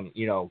had some,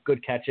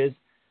 good catches.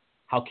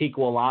 How Kiko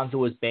Alonso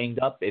was banged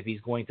up, if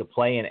he's going to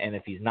play, and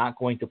if he's not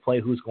going to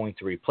play, who's going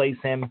to replace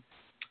him.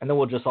 And then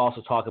we'll just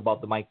also talk about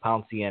the Mike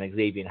Pouncey and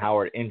Xavier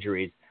Howard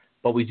injuries.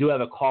 but we do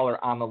have a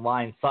caller on the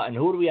line. Sutton,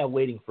 who do we have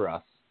waiting for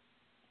us?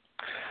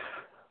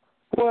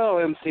 Well,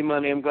 MC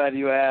Money, I'm glad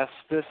you asked.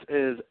 This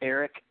is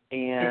Eric,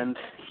 and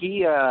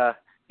he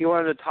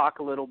wanted to talk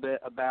a little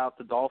bit about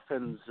the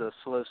Dolphins'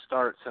 slow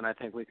starts, and I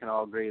think we can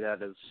all agree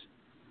that has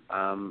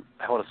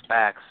held us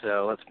back,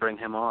 so let's bring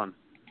him on.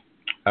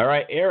 All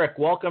right, Eric,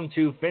 welcome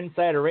to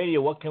Phinsider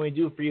Radio. What can we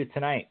do for you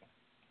tonight?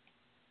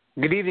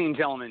 Good evening,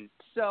 gentlemen.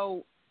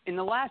 So, in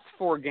the last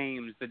 4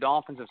 games, the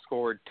Dolphins have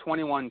scored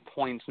 21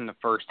 points in the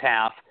first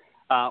half.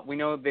 We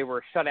know they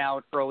were shut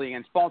out early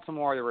against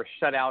Baltimore. They were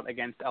shut out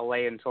against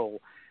LA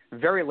until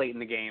very late in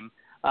the game.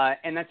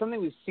 And that's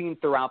something we've seen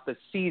throughout the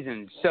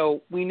season.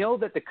 So we know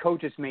that the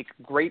coaches make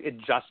great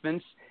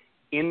adjustments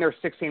in their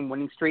 6-game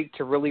winning streak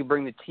to really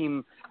bring the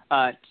team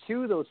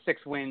to those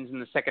 6 wins in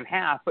the second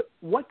half. But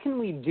what can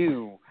we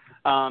do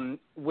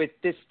with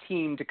this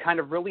team to kind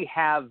of really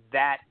have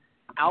that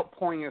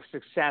outpouring of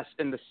success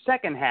in the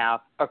second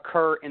half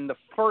occur in the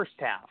first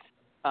half?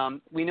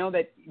 We know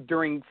that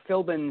during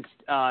Philbin's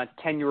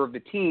tenure of the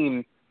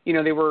team,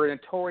 they were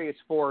notorious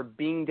for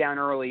being down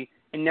early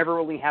and never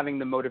really having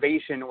the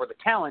motivation or the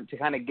talent to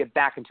kind of get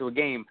back into a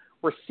game.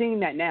 We're seeing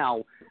that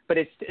now, but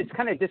it's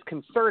kind of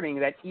disconcerting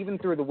that even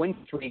through the win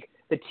streak,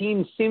 the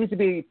team seems to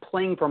be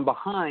playing from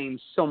behind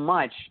so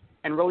much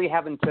and really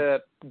having to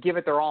give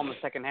it their all in the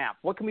second half.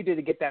 What can we do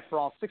to get that for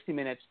all 60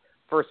 minutes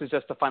versus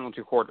just the final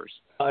 2 quarters?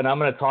 And I'm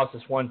going to toss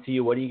this one to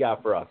you. What do you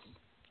got for us?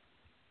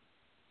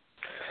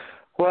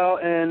 Well,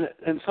 and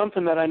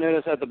something that I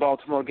noticed at the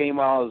Baltimore game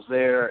while I was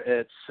there,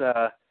 it's,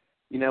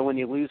 when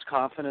you lose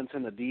confidence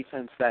in the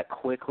defense that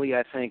quickly,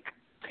 I think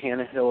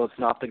Tannehill is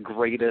not the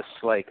greatest,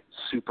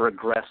 super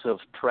aggressive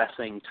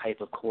pressing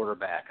type of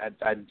quarterback.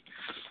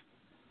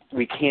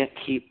 We can't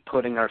keep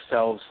putting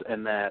ourselves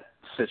in that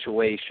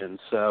situation.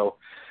 So,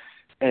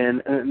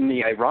 and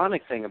the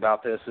ironic thing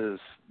about this is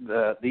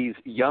these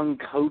young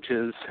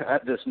coaches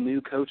at this new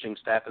coaching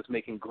staff is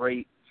making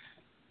great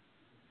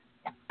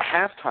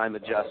halftime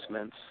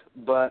adjustments,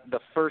 but the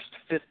first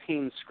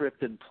 15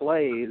 scripted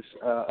plays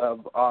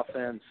of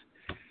offense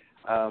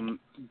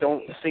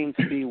don't seem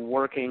to be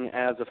working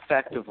as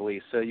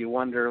effectively. So you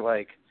wonder,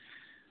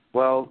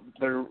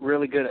 they're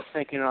really good at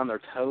thinking on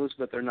their toes,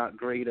 but they're not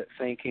great at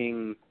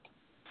thinking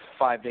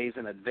 5 days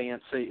in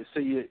advance. So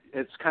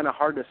it's kind of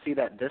hard to see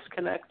that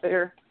disconnect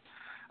there.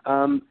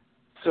 So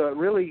it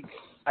really,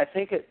 I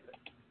think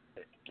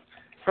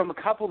from a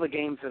couple of the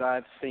games that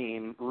I've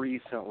seen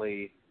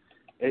recently,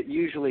 it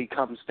usually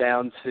comes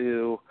down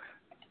to,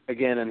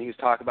 again, and he's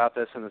talked about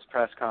this in his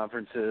press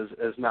conferences,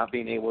 is not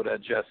being able to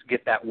just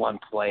get that one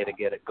play to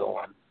get it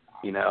going.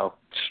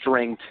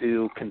 String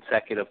 2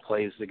 consecutive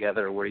plays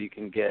together where you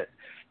can get,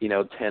 10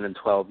 and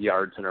 12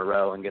 yards in a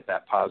row and get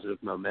that positive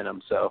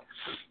momentum. So,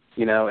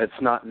 it's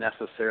not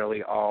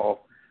necessarily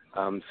all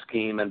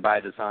scheme and by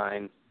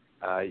design.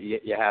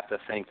 You have to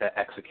think that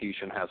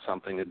execution has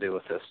something to do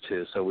with this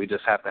too. So we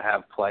just have to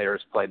have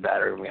players play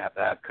better, and we have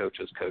to have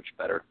coaches coach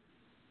better.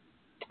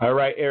 All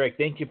right, Eric,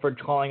 thank you for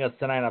calling us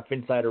tonight on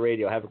Phinsider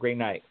Radio. Have a great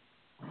night.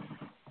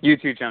 You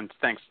too, Jones.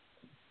 Thanks.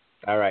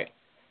 All right.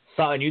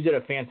 Sutton, you did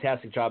a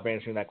fantastic job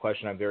answering that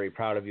question. I'm very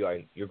proud of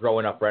you. You're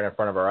growing up right in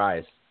front of our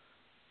eyes.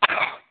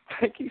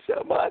 Thank you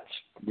so much.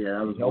 Yeah,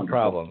 that was no wonderful.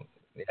 problem.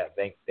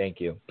 Yeah, thank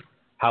you.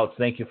 Houts,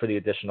 thank you for the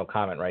additional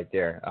comment right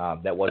there.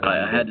 That wasn't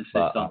needed, I had to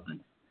say something.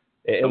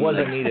 It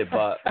wasn't needed,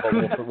 but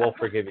we'll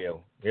forgive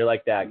you. You're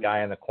like that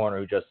guy in the corner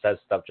who just says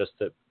stuff just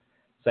to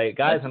say,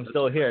 guys, I'm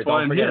still here.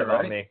 Don't forget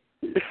about me.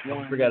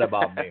 Don't forget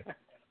about me.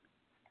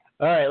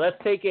 All right, let's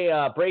take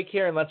a break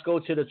here and let's go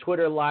to the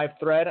Twitter live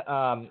thread.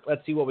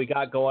 Let's see what we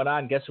got going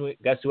on. Guess who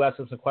asked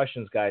us some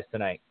questions, guys,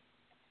 tonight?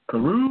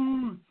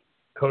 Caruth.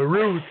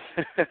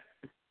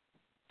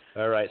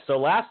 All right, so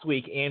last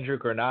week, Andrew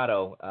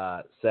Granado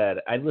said,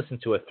 I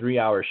listened to a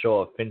 3-hour show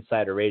of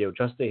Phinsider Radio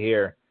just to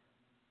hear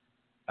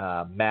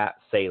Matt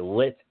say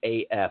lit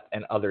AF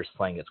and other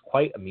slang. It's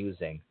quite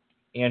amusing.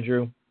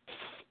 Andrew,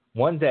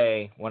 one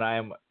day when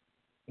I'm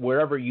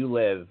wherever you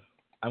live,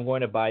 I'm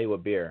going to buy you a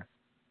beer,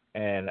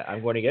 and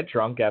I'm going to get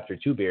drunk after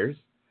 2 beers,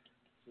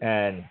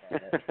 and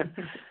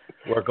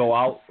we'll go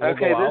out. This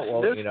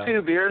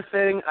 2-beer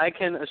thing, I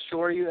can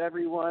assure you,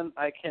 everyone,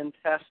 I can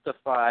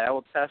testify. I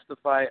will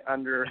testify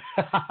under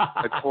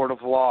a court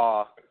of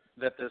law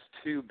that this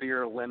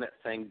 2-beer limit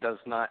thing does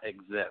not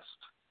exist.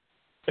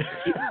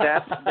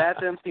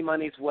 That's MC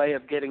Money's way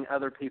of getting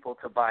other people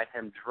to buy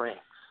him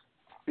drinks.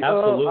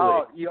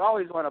 Absolutely. You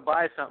always want to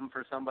buy something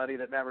for somebody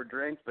that never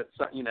drinks, but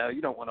you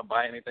don't want to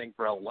buy anything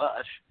for a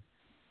lush.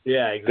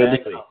 Yeah,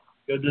 exactly.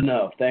 Good to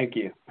know. Thank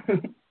you.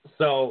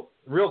 So,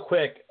 real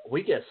quick,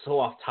 we get so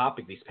off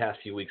topic these past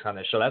few weeks on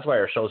this show. That's why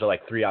our shows are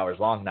like 3 hours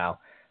long now.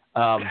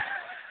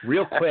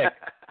 Real quick,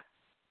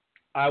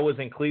 I was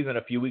in Cleveland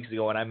a few weeks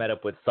ago, and I met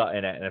up with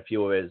Sutton and a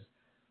few of his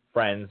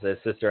friends, his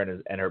sister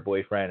and her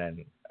boyfriend,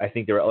 and I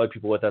think there were other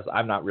people with us.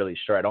 I'm not really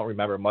sure. I don't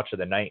remember much of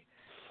the night.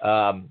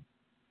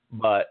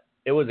 But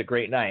it was a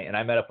great night, and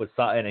I met up with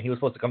Sutton, and he was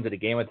supposed to come to the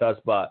game with us,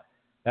 but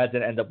that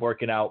didn't end up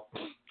working out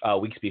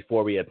weeks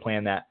before we had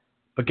planned that.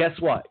 But guess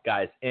what,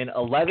 guys? In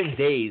 11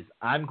 days,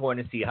 I'm going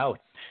to see Houts.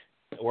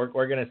 We're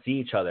going to see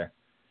each other,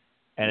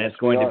 and yes, it's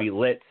going to be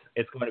lit.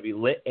 It's going to be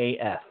lit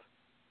AF,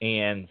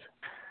 and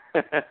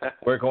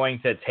we're going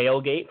to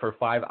tailgate for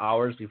 5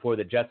 hours before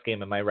the Jets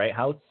game. Am I right,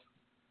 Houts?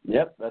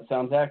 Yep, that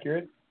sounds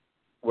accurate.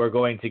 We're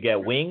going to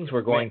get wings.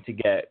 We're going to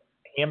get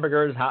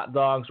hamburgers, hot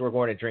dogs. We're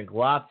going to drink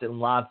lots and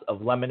lots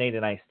of lemonade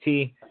and iced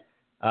tea,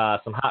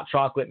 some hot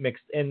chocolate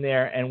mixed in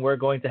there, and we're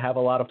going to have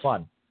a lot of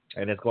fun.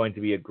 And it's going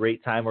to be a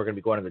great time. We're going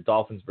to be going to the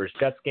Dolphins versus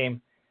Jets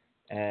game,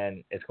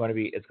 and it's going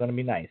to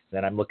be nice.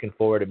 And I'm looking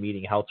forward to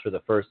meeting Houts for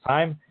the first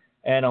time,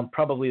 and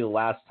probably the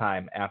last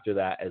time after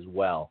that as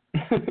well.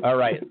 All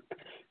right,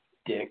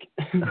 Dick.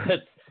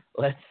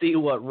 Let's see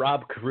what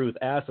Rob Caruth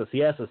asked us.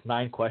 He asked us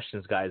 9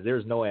 questions, guys.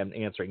 There's no way I'm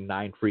answering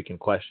 9 freaking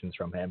questions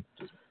from him.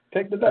 Just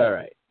pick the best. All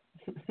right.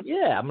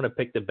 Yeah, I'm going to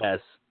pick the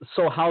best.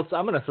 So, House,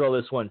 I'm going to throw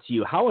this one to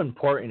you. How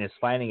important is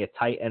finding a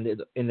tight end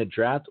in the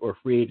draft or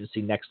free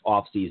agency next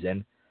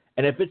offseason?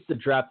 And if it's the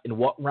draft, in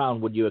what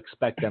round would you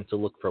expect them to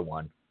look for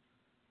one?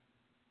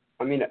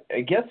 I mean,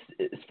 I guess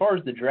as far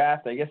as the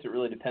draft, I guess it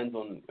really depends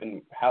on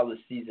how the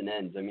season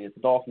ends. I mean, if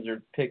the Dolphins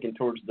are picking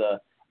towards the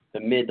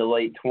mid to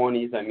late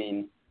 20s, I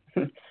mean,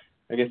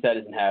 I guess that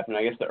isn't happening.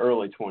 I guess the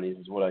early 20s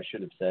is what I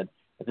should have said.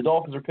 If the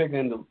Dolphins are picking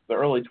in the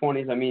early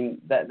 20s, I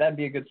mean, that'd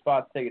be a good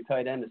spot to take a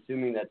tight end,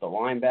 assuming that the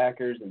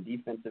linebackers and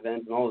defensive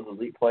ends and all those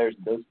elite players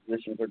at those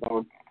positions are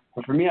going.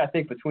 But for me, I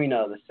think between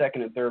the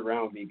second and third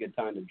round would be a good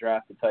time to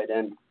draft a tight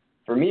end.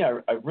 For me, I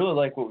really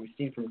like what we've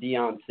seen from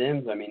Deion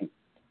Sims. I mean,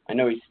 I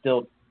know he's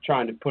still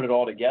trying to put it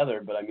all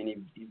together, but, I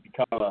mean, he's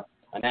become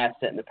an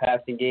asset in the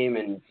passing game,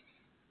 and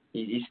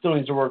he still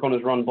needs to work on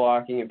his run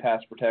blocking and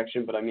pass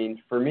protection. But, I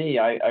mean, for me,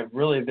 I've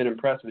really been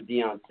impressed with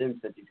Deion Sims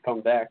since he's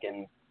come back,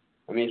 and,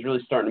 I mean, he's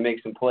really starting to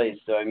make some plays.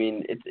 So, I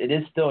mean, it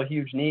is still a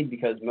huge need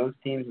because most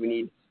teams we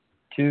need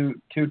two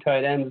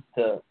tight ends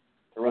to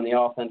run the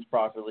offense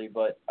properly.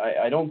 But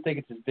I don't think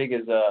it's as big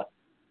as a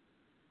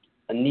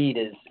need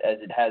as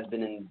it has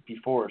been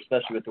before,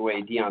 especially with the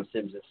way Deion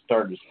Sims has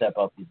started to step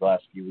up these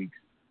last few weeks.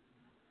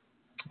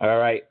 All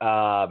right.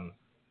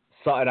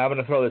 So, and I'm going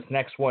to throw this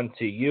next one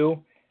to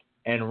you.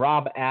 And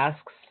Rob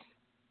asks,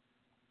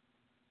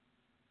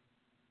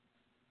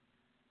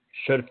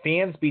 should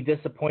fans be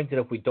disappointed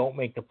if we don't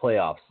make the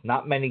playoffs?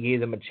 Not many gave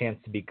them a chance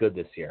to be good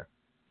this year.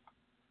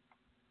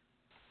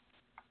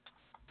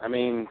 I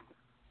mean,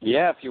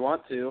 yeah, if you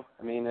want to.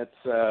 I mean, it's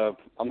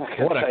I'm not going to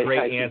say what a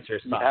great answer,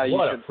 son.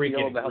 What a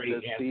freaking great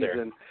answer.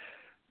 Season.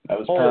 That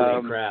was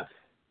holy crap.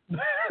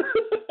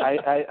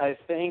 I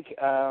think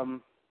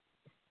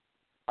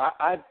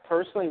I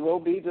personally will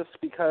be, just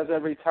because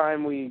every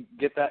time we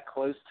get that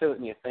close to it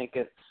and you think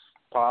it's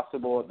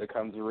possible, it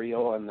becomes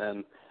real, and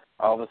then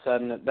all of a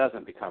sudden it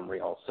doesn't become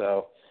real.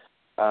 So,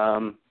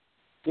 yeah,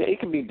 you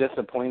can be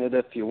disappointed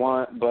if you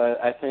want,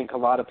 but I think a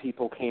lot of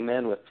people came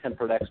in with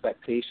tempered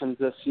expectations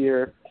this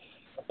year,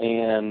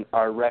 and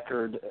our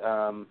record,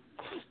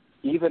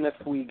 even if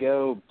we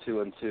go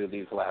 2-2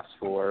 these last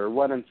 4, or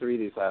 1-3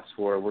 these last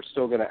 4, we're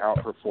still going to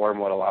outperform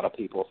what a lot of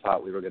people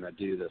thought we were going to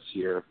do this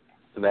year,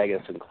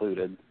 Vegas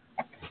included.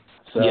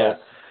 So, yes.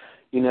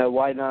 You know,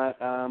 why not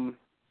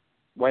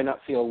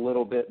feel a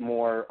little bit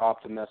more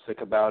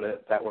optimistic about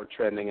it, that we're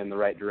trending in the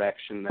right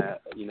direction,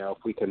 that, you know,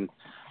 if we can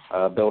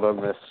build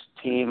on this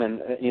team,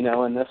 and, you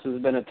know, and this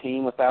has been a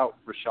team without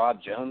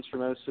Rashad Jones for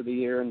most of the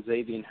year and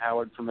Xavier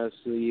Howard for most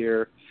of the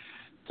year.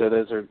 So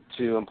those are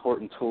 2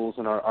 important tools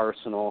in our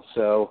arsenal.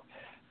 So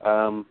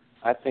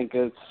I think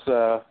it's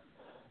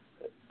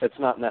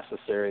not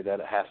necessary that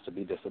it has to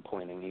be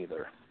disappointing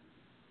either.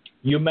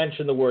 You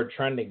mentioned the word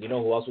trending. You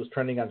know who else was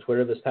trending on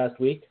Twitter this past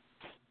week?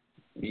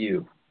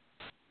 You.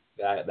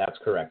 That's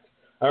correct.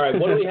 All right,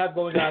 what do we have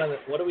going on?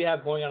 What do we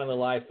have going on in the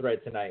live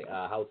thread tonight,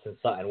 Houts and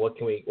Sutton? What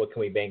can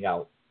we bang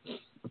out?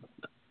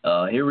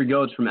 Here we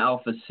go. It's from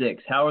Alpha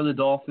 6. How are the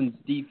Dolphins'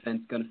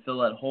 defense going to fill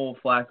that hole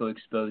Flacco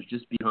exposed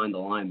just behind the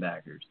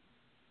linebackers?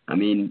 I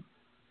mean,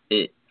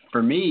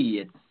 for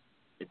me,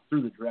 it's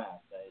through the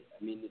draft.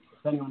 I mean, it's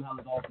depending on how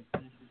the Dolphins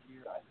finish this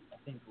year, I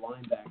think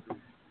linebackers,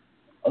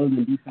 other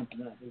than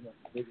defensive end, I think that's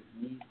the biggest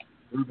need.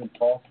 Reuben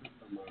Foster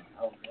from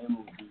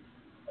Alabama would be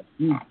a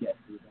huge get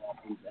for the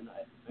Dolphins. And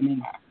I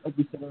mean, like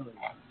we said earlier,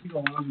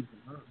 Tito Longo's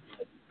been hurt,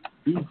 but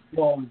he's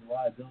still always a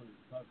liability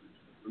in coverage.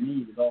 But for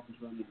me, the Dolphins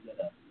run to get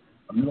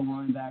a middle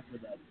linebacker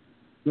that's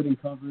good in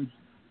coverage,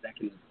 that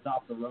can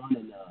stop the run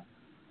and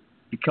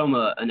become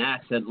an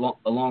asset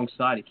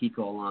alongside of Kiko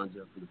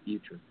Alonso for the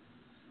future.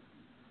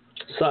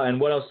 So,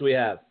 and what else do we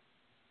have?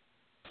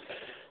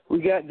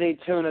 We got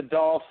Daytona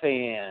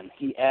Dolphin.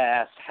 He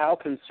asked, how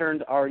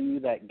concerned are you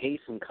that Gase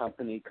and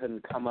company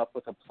couldn't come up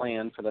with a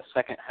plan for the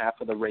second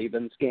half of the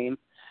Ravens game?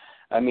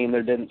 I mean,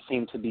 there didn't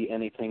seem to be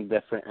anything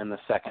different in the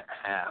second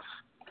half.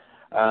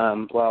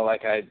 Well,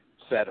 like I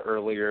said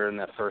earlier, in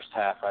the first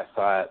half, I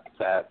thought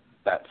that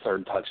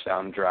third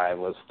touchdown drive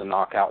was the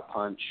knockout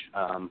punch.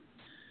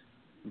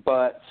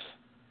 But,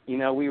 you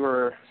know, we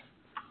were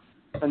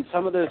 – in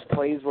some of those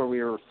plays where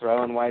we were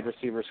throwing wide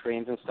receiver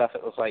screens and stuff,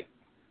 it was like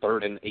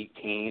 3rd and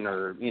 18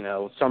 or, you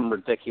know, some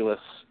ridiculous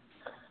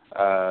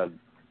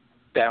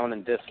down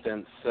and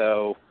distance.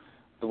 So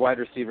the wide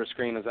receiver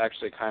screen is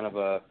actually kind of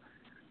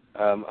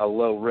a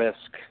low risk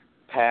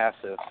pass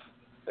if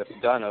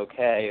done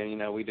okay,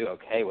 and we do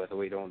okay with it.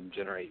 We don't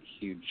generate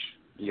huge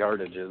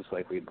yardages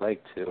like we'd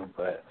like to,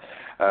 but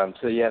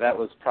so yeah, that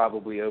was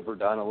probably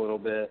overdone a little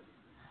bit.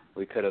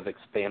 We could have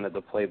expanded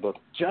the playbook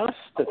just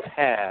a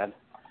tad,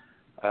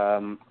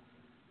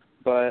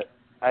 but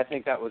I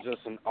think that was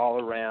just an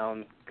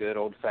all-around good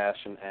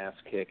old-fashioned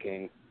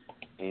ass-kicking,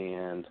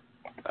 and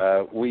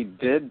we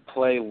did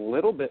play a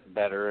little bit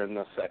better in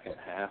the second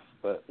half,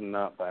 but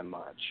not by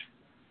much.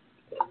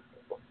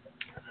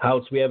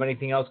 House, we have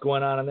anything else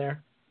going on in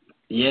there?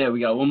 Yeah,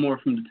 we got one more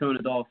from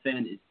Daytona Doll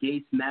fan. Is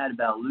Gates mad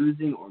about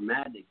losing or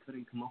mad they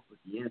couldn't come up with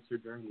the answer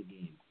during the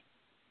game?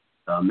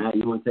 Matt,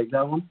 you want to take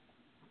that one?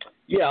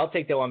 Yeah, I'll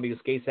take that one because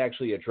Gates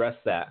actually addressed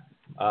that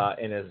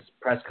in his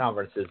press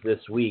conferences this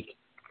week.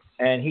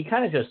 And he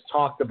kind of just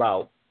talked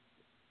about,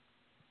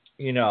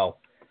 I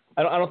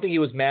don't think he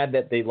was mad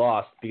that they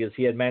lost because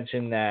he had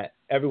mentioned that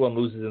everyone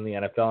loses in the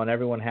NFL and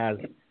everyone has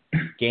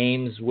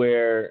games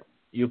where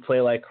you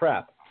play like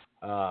crap,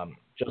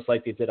 just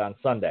like they did on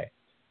Sunday.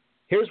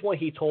 Here's what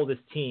he told his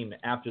team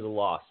after the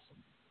loss.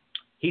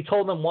 He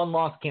told them one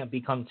loss can't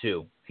become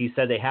two. He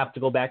said they have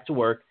to go back to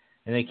work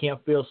and they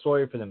can't feel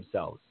sorry for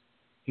themselves.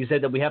 He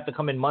said that we have to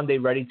come in Monday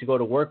ready to go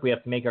to work. We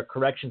have to make our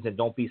corrections and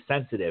don't be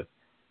sensitive.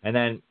 And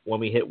then when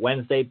we hit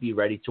Wednesday, be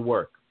ready to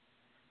work.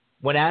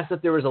 When asked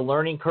if there was a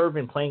learning curve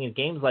in playing in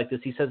games like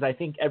this, he says, I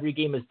think every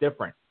game is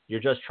different. You're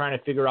just trying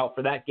to figure out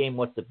for that game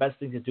what's the best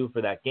thing to do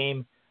for that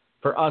game.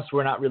 For us,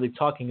 we're not really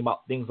talking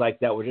about things like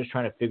that. We're just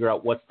trying to figure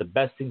out what's the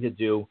best thing to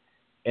do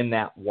in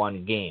that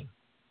one game.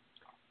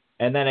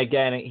 And then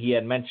again, he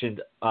had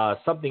mentioned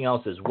something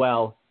else as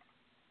well,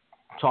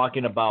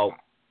 talking about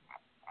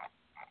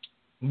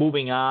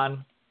moving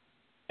on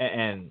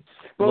and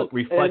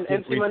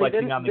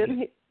reflecting on the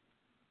game.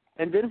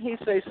 And didn't he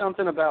say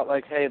something about,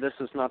 like, hey, this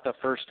is not the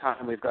first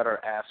time we've got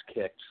our ass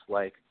kicked?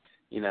 Like,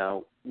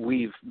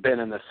 we've been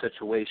in this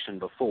situation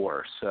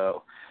before.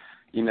 So,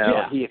 he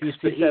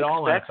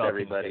expects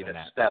everybody to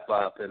step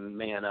up and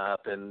man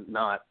up and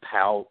not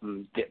pout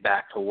and get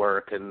back to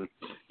work and,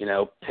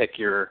 pick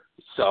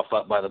yourself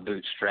up by the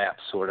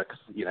bootstraps, sort of,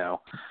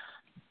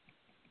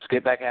 let's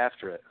get back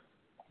after it.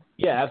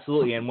 Yeah,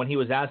 absolutely. And when he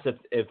was asked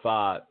if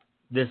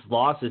this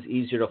loss is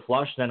easier to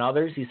flush than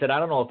others, he said, I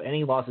don't know if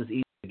any loss is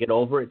easy to get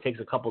over. It takes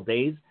a couple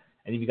days,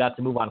 and if you got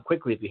to move on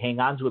quickly, if you hang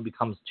on to it,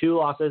 becomes 2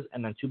 losses,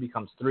 and then 2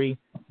 becomes 3,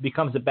 it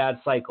becomes a bad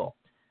cycle.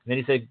 And then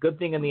he said, good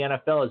thing in the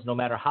NFL is no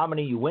matter how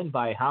many you win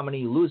by, how many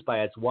you lose by,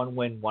 it's 1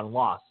 win, 1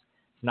 loss.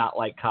 It's not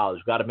like college.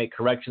 We've got to make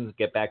corrections,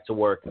 get back to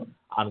work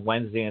on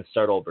Wednesday and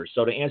start over.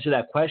 So to answer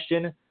that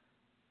question,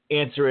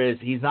 answer is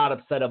he's not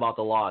upset about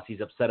the loss. He's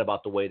upset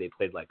about the way they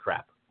played like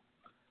crap.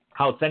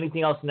 House,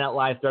 anything else in that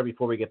live thread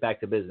before we get back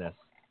to business?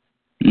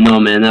 No,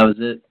 man, that was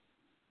it.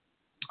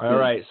 All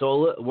right,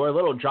 so we're a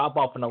little drop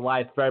off in the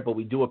live thread, but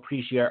we do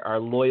appreciate our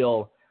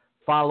loyal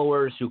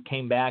followers who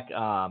came back.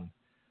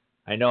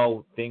 I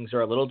know things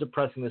are a little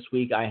depressing this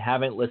week. I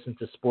haven't listened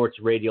to sports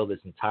radio this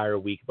entire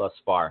week thus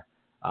far.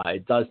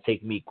 It does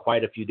take me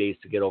quite a few days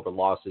to get over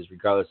losses,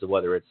 regardless of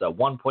whether it's a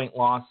 1-point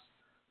loss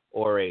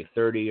or a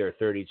 30 or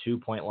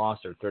 32-point loss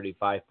or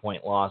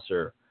 35-point loss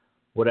or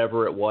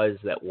whatever it was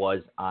that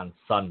was on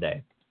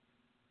Sunday.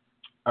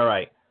 All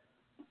right.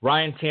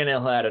 Ryan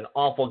Tannehill had an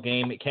awful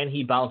game. Can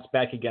he bounce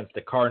back against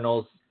the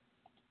Cardinals?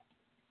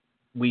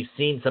 We've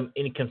seen some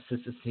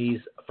inconsistencies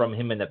from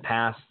him in the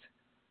past.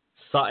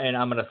 Sutton,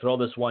 I'm going to throw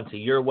this one to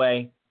your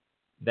way.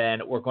 Then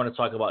we're going to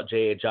talk about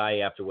Jay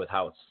Ajayi after with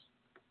House.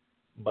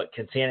 But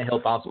can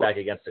Tannehill bounce back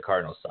against the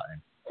Cardinals,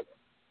 Sutton?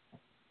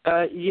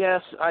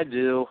 Yes, I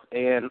do,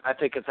 and I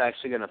think it's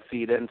actually going to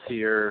feed into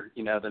your,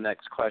 the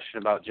next question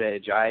about Jay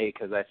Ajayi,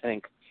 because I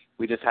think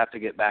we just have to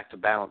get back to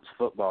balanced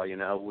football.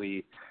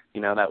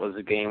 That was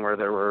a game where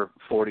there were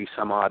 40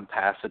 some odd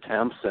pass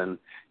attempts and,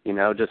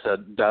 just a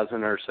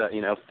dozen or so,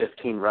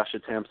 15 rush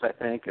attempts, I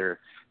think, or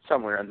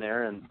somewhere in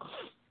there, and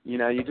you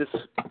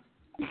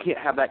can't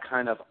have that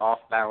kind of off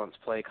balance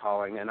play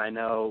calling, and I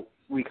know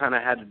we kind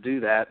of had to do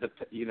that.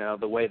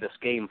 The way this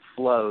game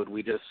flowed,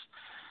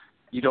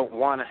 you don't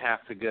want to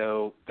have to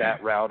go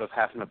that route of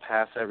having to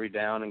pass every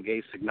down, and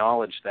Gase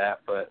acknowledged that,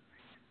 but,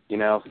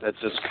 that's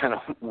just kind of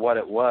what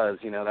it was.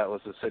 That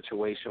was the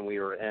situation we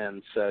were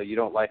in, so you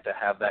don't like to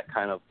have that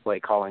kind of play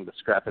calling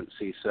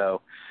discrepancy.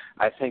 So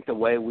I think the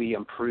way we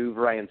improve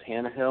Ryan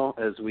Tannehill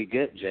is we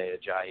get Jay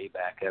Ajayi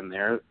back in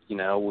there.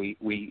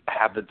 We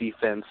have the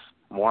defense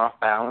more off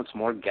balance,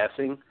 more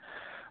guessing,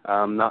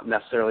 not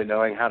necessarily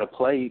knowing how to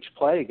play each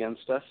play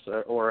against us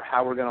or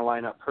how we're going to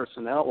line up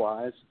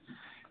personnel-wise.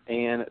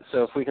 And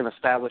so if we can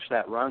establish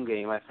that run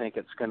game, I think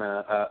it's going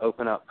to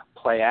open up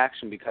play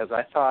action, because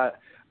I thought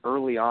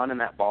early on in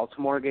that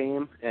Baltimore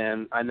game,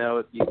 and I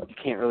know you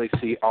can't really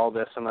see all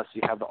this unless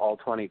you have the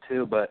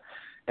all-22, but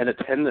in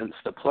attendance,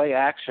 the play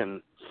action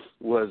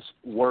was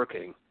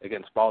working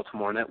against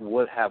Baltimore, and it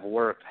would have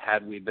worked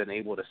had we been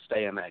able to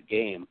stay in that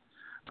game.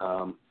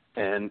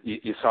 And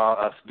you saw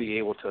us be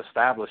able to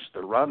establish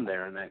the run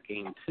there in that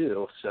game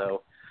too.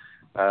 So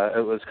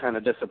it was kind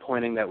of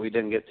disappointing that we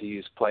didn't get to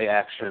use play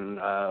action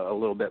a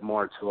little bit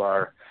more to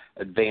our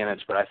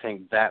advantage. But I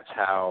think that's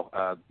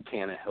how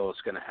Tannehill is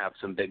going to have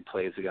some big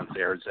plays against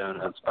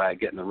Arizona. It's by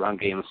getting the run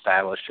game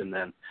established and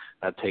then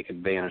take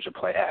advantage of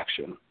play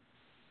action.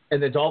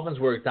 And the Dolphins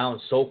were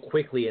down so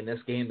quickly in this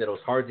game that it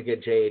was hard to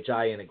get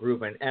JHI in a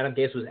group. And Adam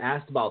Gase was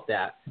asked about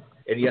that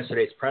in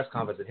yesterday's press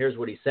conference, and here's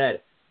what he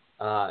said.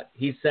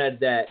 He said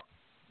that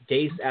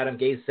Adam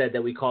Gase said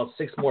that we called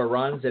 6 more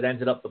runs. It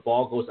ended up the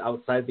ball goes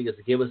outside because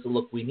it gave us the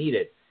look we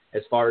needed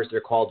as far as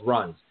their called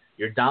runs.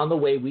 You're down the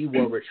way we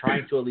were. We're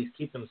trying to at least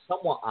keep them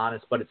somewhat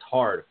honest, but it's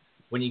hard.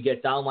 When you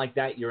get down like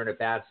that, you're in a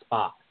bad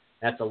spot.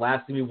 That's the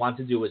last thing we want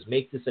to do is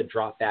make this a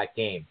drop-back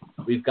game.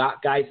 We've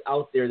got guys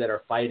out there that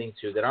are fighting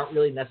too that aren't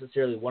really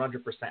necessarily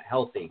 100%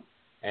 healthy.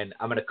 And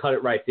I'm going to cut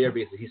it right there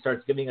because he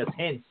starts giving us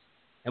hints,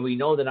 and we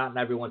know that not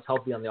everyone's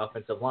healthy on the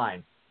offensive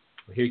line.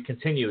 Here he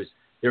continues.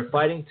 They're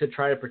fighting to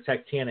try to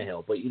protect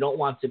Tannehill, but you don't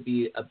want to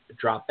be a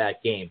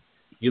drop-back game.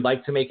 You'd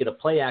like to make it a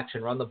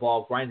play-action, run the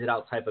ball, grind it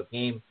out type of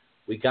game.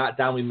 We got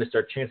down. We missed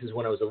our chances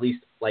when it was at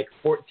least like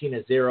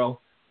 14-0.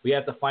 We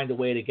have to find a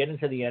way to get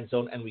into the end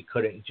zone, and we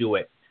couldn't do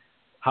it.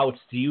 Houts,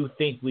 do you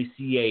think we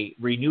see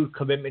a renewed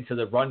commitment to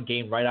the run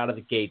game right out of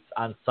the gates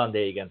on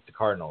Sunday against the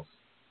Cardinals?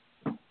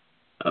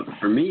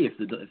 For me, if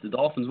the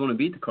Dolphins want to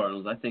beat the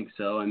Cardinals, I think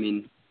so. I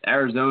mean,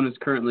 Arizona is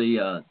currently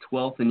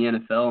 12th in the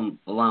NFL,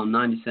 allowing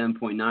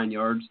 97.9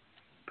 yards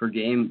per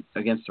game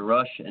against the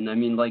rush. And, I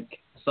mean, like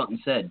Sutton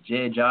said,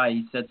 Jai,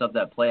 he sets up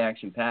that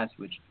play-action pass,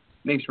 which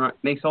makes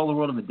all the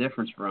world of a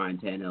difference for Ryan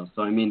Tannehill.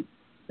 So, I mean,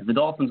 if the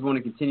Dolphins want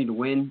to continue to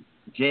win,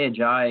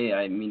 Jai,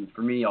 I mean,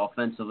 for me,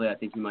 offensively, I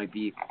think he might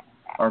be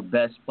our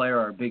best player,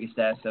 our biggest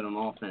asset on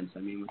offense. I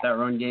mean, with that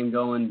run game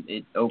going,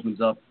 it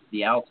opens up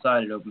the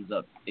outside. It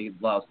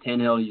allows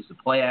Tannehill to use the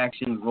play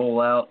action,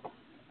 roll out.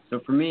 So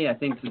for me, I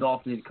think the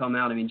Dolphins need to come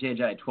out. I mean,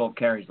 J.J. had 12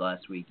 carries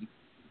last week.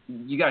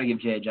 You got to give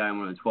J.J.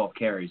 one of the 12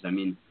 carries. I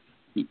mean,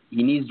 he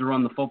needs to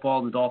run the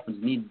football. The Dolphins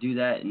need to do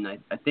that, and I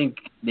think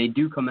they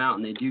do come out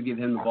and they do give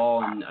him the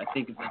ball. And I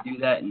think if they do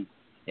that and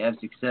they have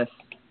success,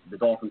 the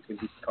Dolphins can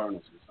beat the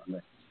Cardinals on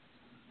Sunday.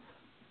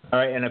 All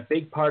right, and a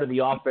big part of the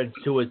offense,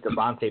 too, is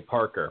Devontae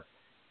Parker.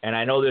 And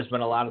I know there's been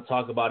a lot of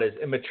talk about his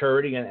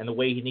immaturity and the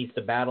way he needs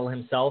to battle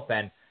himself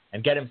and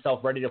get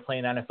himself ready to play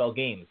in NFL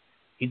games.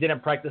 He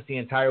didn't practice the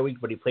entire week,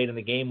 but he played in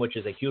the game, which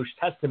is a huge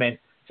testament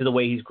to the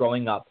way he's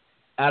growing up.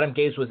 Adam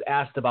Gase was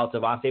asked about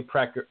Devontae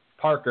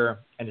Parker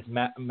and his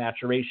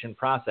maturation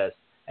process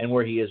and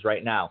where he is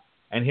right now.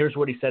 And here's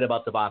what he said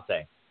about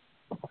Devontae.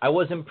 I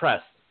was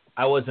impressed.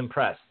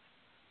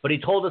 But he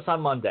told us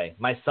on Monday,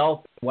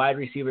 myself, wide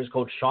receivers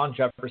coach Sean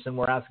Jefferson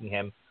were asking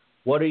him,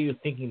 what are you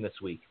thinking this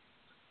week?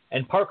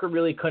 And Parker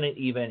really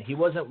he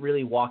wasn't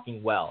really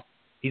walking well.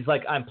 He's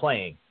like, I'm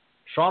playing.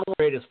 Sean was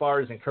great as far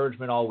as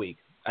encouragement all week.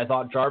 I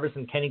thought Jarvis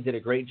and Kenny did a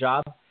great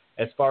job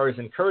as far as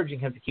encouraging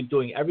him to keep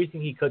doing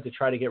everything he could to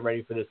try to get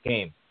ready for this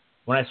game.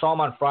 When I saw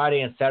him on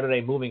Friday and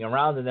Saturday moving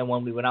around, and then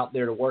when we went out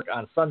there to work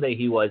on Sunday,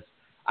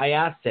 I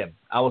asked him,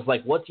 I was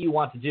like, what do you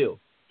want to do?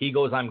 He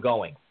goes, I'm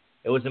going.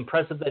 It was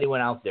impressive that he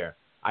went out there.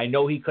 I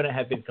know he couldn't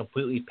have been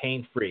completely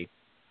pain-free.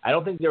 I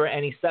don't think there were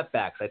any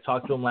setbacks. I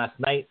talked to him last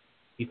night.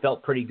 He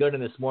felt pretty good,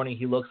 and this morning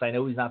I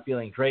know he's not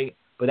feeling great,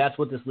 but that's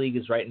what this league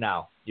is right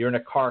now. You're in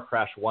a car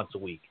crash once a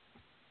week.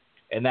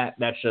 And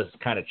that's just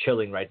kind of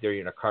chilling right there.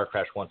 You're in a car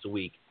crash once a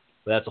week.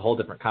 But that's a whole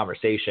different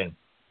conversation.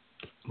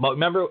 But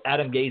remember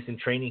Adam Gase in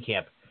training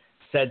camp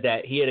said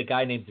that he had a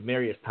guy named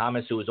Demaryius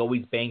Thomas who was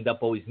always banged up,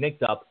 always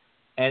nicked up.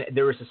 And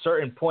there was a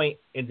certain point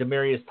in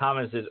Demaryius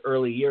Thomas's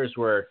early years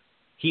where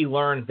he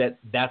learned that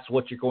that's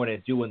what you're going to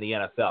do in the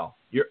NFL.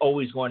 You're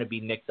always going to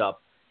be nicked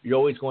up. You're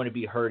always going to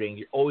be hurting.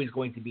 You're always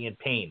going to be in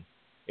pain.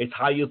 It's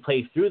how you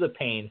play through the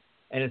pain,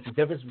 and it's the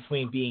difference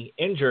between being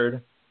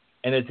injured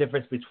and the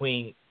difference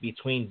between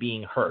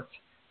being hurt.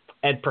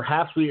 And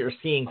perhaps we are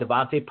seeing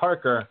Devontae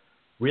Parker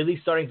really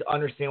starting to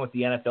understand what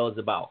the NFL is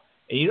about.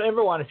 And you don't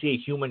ever want to see a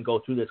human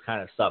go through this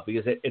kind of stuff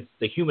because it's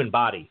the human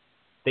body.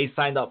 They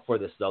signed up for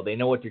this, though. They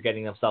know what they're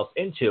getting themselves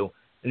into.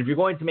 And if you're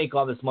going to make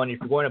all this money, if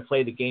you're going to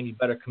play the game, you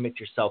better commit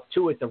yourself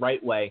to it the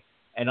right way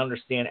and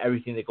understand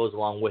everything that goes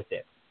along with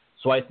it.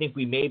 So I think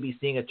we may be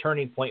seeing a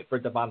turning point for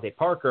Devontae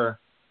Parker,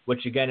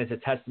 which, again, is a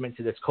testament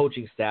to this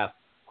coaching staff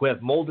who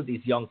have molded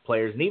these young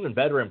players and even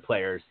veteran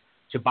players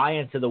to buy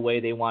into the way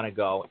they want to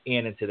go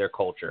and into their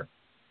culture.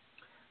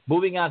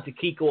 Moving on to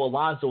Kiko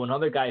Alonso,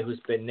 another guy who's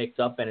been nicked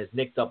up and is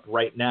nicked up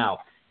right now.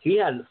 He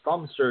had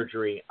thumb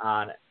surgery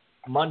on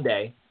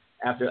Monday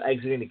after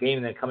exiting the game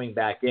and then coming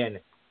back in.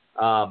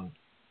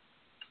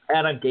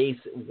 Adam Gase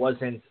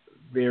wasn't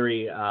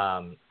very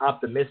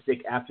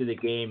optimistic after the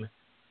game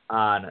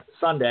on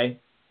Sunday,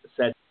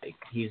 said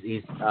he's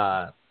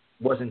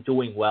wasn't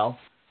doing well.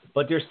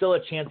 But there's still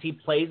a chance he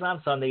plays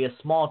on Sunday, a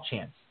small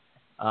chance.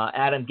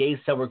 Adam Gase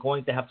said we're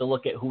going to have to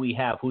look at who we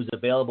have, who's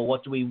available,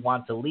 what do we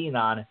want to lean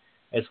on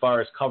as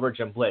far as coverage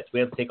and blitz. We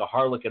have to take a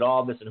hard look at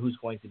all of this and who's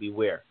going to be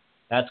where.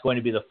 That's going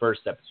to be the first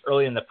step. It's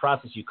early in the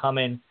process. You come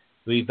in,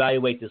 We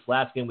evaluate this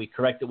last game. We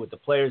correct it with the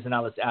players, and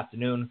now this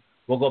afternoon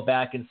we'll go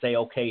back and say,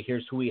 okay,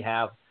 here's who we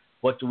have.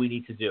 What do we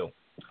need to do?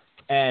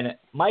 And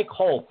Mike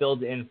Hull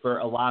filled in for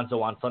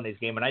Alonso on Sunday's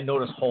game, and I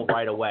noticed Hull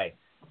right away.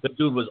 The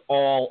dude was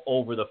all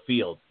over the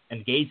field.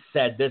 And Gates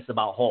said this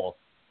about Hull.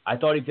 I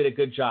thought he did a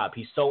good job.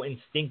 He's so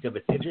instinctive.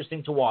 It's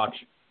interesting to watch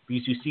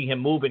because you see him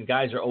move, and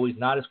guys are always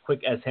not as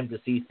quick as him to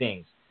see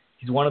things.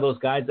 He's one of those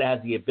guys that has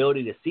the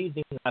ability to see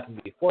things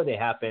happen before they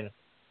happen.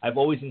 I've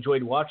always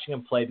enjoyed watching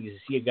him play because you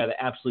see a guy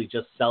that absolutely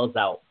just sells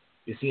out.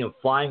 You see him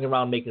flying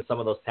around making some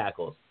of those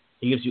tackles.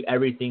 He gives you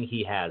everything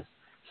he has.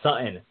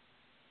 Sutton,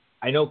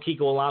 I know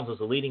Kiko Alonso is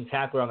the leading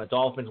tackler on the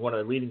Dolphins, one of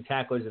the leading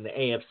tacklers in the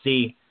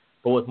AFC.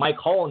 But with Mike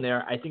Hull in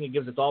there, I think it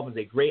gives the Dolphins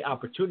a great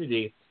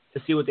opportunity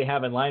to see what they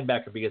have in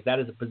linebacker because that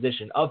is a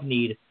position of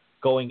need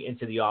going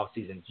into the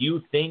offseason. Do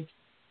you think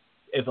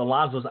if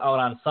Alonso's out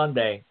on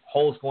Sunday,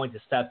 Hull's going to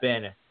step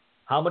in?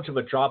 How much of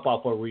a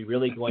drop-off are we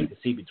really going to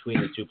see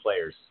between the two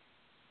players?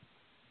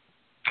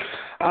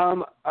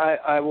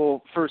 I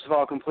will, first of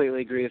all,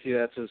 completely agree with you.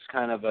 That's just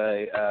kind of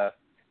a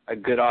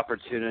good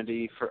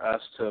opportunity for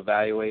us to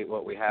evaluate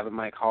what we have in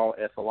Mike Hull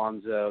if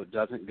Alonso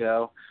doesn't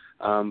go.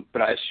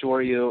 But I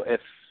assure you, if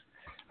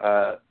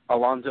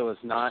Alonso is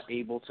not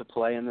able to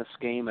play in this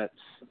game, it's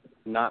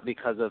not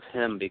because of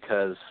him,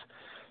 because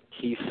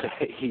he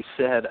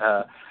said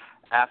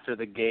after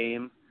the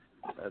game,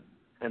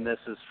 and this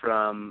is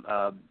from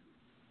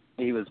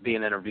he was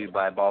being interviewed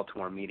by a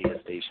Baltimore media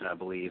station, I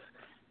believe,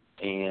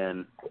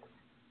 and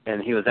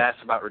he was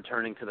asked about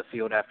returning to the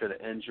field after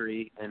the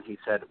injury, and he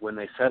said, when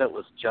they said it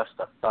was just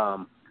a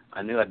thumb,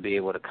 I knew I'd be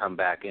able to come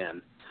back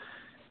in.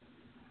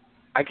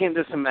 I can't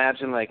just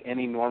imagine, like,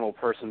 any normal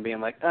person being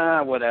like,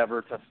 whatever,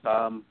 it's a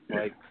thumb,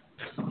 like,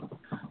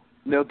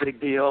 no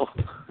big deal.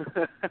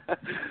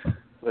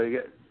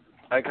 Like,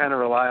 I kind of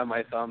rely on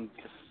my thumb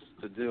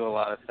to do a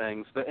lot of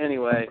things. But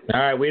anyway. All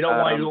right, we don't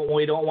want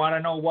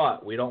to know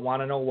what. We don't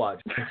want to know what.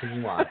 Just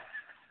continue on.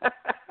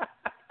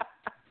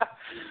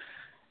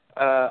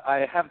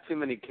 I have too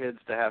many kids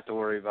to have to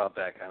worry about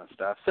that kind of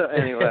stuff. So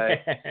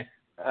anyway,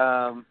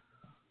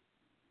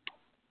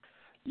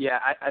 yeah,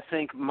 I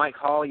think Mike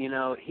Hull,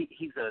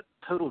 he's a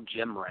total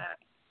gym rat.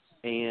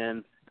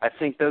 And I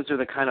think those are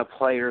the kind of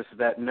players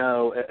that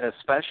know,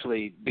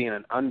 especially being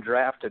an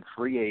undrafted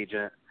free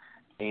agent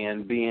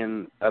and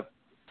being a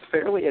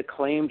fairly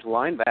acclaimed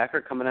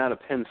linebacker coming out of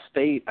Penn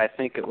State, I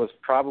think it was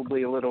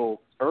probably a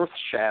little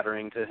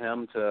earth-shattering to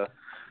him to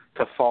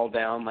fall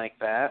down like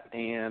that.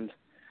 And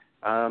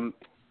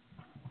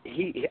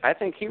I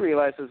think he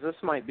realizes this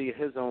might be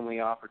his only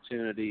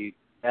opportunity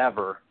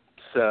ever.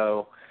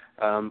 So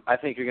I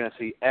think you're going to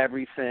see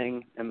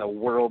everything in the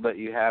world that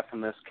you have from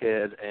this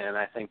kid, and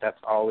I think that's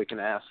all we can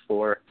ask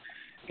for.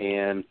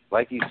 And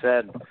like you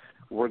said,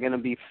 we're going to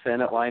be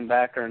thin at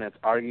linebacker, and it's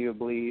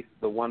arguably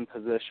the one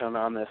position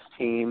on this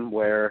team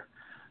where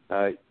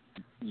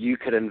you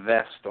could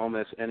invest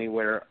almost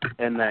anywhere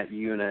in that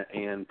unit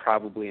and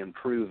probably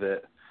improve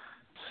it.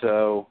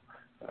 So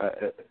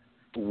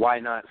why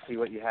not see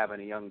what you have in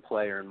a young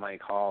player in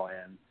Mike Hull?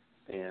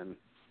 And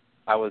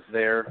I was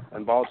there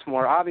in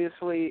Baltimore,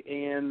 obviously,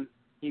 and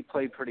he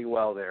played pretty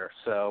well there.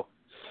 So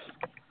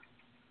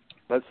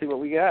let's see what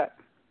we got.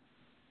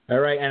 All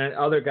right, and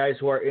other guys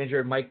who are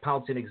injured, Mike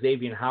Pouncey and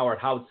Xavier Howard.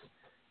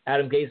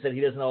 Adam Gase said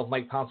he doesn't know if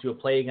Mike Pouncey will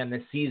play again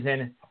this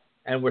season,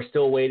 and we're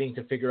still waiting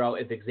to figure out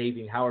if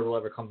Xavier Howard will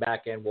ever come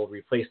back and will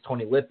replace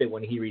Tony Lippett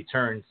when he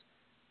returns.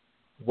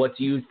 What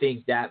do you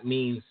think that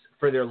means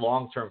for their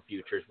long-term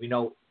futures? We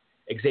know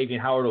Xavier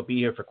Howard will be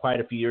here for quite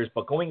a few years,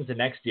 but going into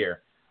next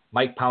year,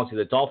 Mike Pouncey,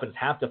 the Dolphins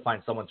have to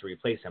find someone to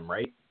replace him,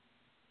 right?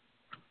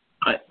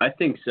 I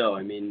think so.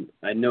 I mean,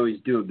 I know he's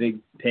due a big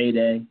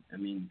payday. I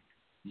mean,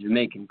 he's been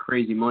making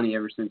crazy money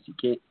ever since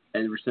we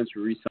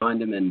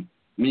re-signed him, and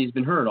I mean, he's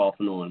been hurt off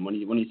and on. When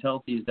he's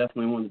healthy, he's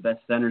definitely one of the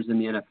best centers in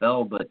the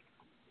NFL. But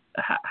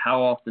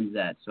how often is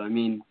that? So I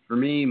mean, for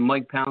me,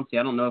 Mike Pouncey,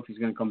 I don't know if he's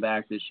going to come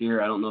back this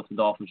year. I don't know if the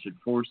Dolphins should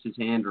force his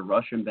hand or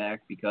rush him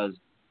back, because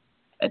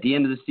at the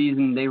end of the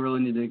season, they really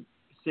need to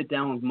sit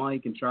down with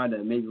Mike and try to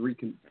maybe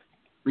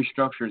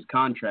restructure his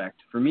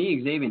contract. For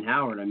me, Xavier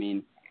Howard, I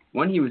mean,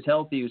 when he was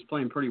healthy, he was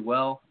playing pretty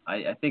well.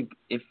 I think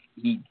if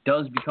he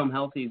does become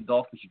healthy, the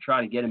Dolphins should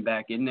try to get him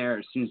back in there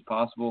as soon as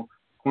possible.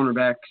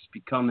 Cornerbacks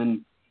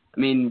becoming – I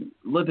mean,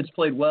 Lippett's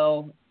played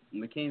well.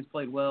 McCain's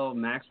played well.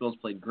 Maxwell's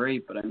played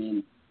great. But, I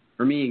mean,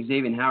 for me,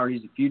 Xavier Howard,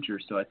 he's the future.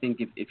 So I think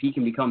if he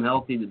can become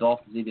healthy, the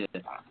Dolphins need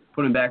to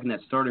put him back in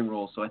that starting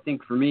role. So I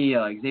think for me,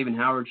 Xavier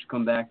Howard should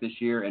come back this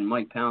year, and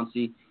Mike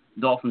Pouncey,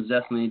 the Dolphins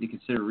definitely need to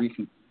consider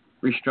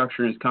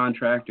restructuring his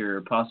contract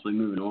or possibly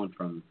moving on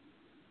from him.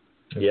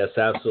 Yes,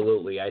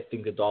 absolutely. I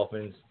think the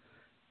Dolphins,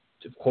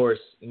 of course,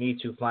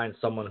 need to find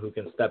someone who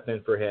can step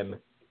in for him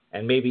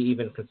and maybe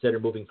even consider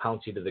moving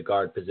Pouncey to the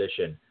guard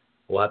position.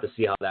 We'll have to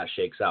see how that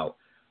shakes out.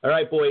 All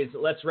right, boys,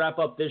 let's wrap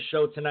up this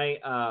show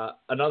tonight.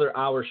 Another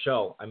hour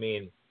show. I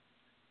mean,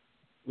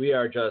 we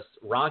are just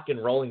rock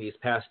and rolling these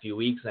past few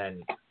weeks.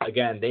 And,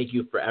 again, thank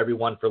you for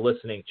everyone for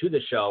listening to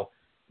the show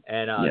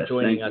and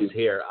joining us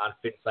here on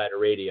Phinsider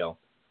Radio.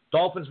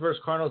 Dolphins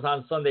versus Cardinals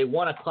on Sunday,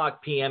 1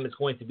 o'clock p.m. It's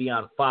going to be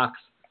on Fox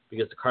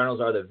because the Cardinals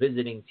are the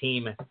visiting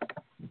team,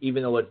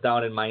 even though it's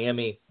down in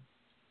Miami.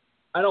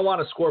 I don't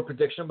want a score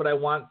prediction, but I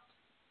want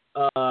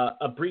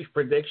a brief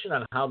prediction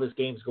on how this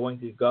game's going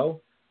to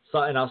go.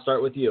 Sutton, I'll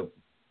start with you.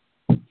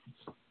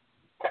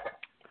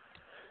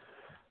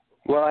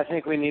 Well, I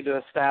think we need to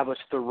establish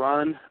the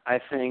run. I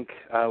think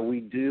we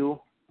do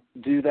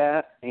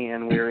that,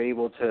 and we're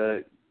able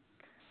to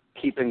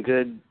keep in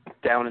good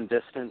down and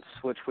distance,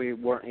 which we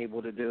weren't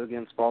able to do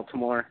against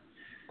Baltimore.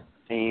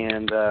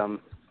 And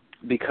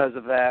because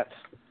of that,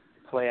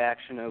 play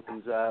action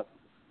opens up.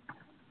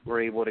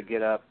 We're able to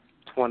get up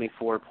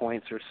 24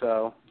 points or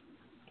so.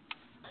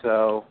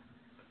 So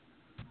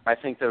I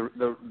think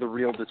the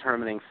real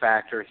determining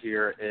factor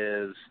here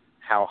is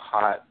how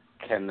hot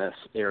can this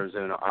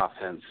Arizona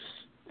offense,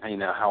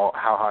 how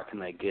hot can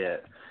they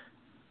get?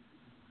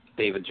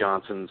 David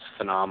Johnson's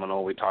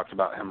phenomenal. We talked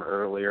about him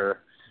earlier.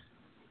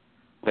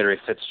 Larry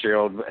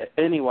Fitzgerald,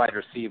 any wide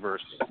receiver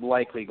is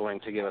likely going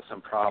to give us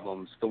some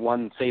problems. The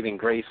one saving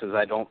grace is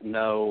I don't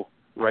know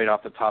right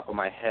off the top of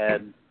my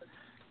head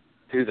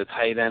who the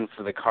tight end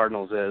for the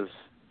Cardinals is.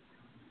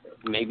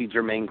 Maybe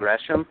Jermaine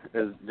Gresham?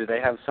 Do they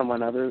have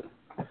someone other?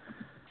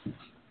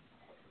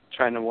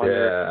 Trying to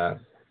wonder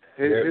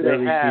who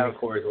they have.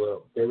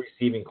 Their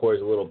receiving core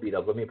is a little beat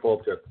up. Let me pull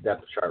up their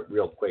depth chart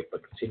real quick,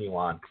 but continue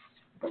on.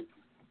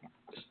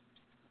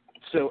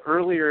 So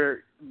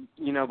earlier,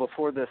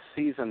 before this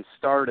season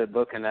started,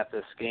 looking at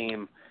this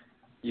game,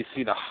 you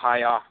see the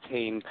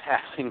high-octane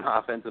passing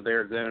offense of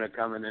Arizona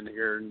coming in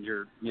here, and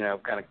you're,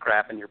 kind of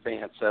crapping your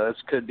pants. So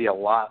this could be a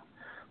lot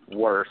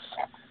worse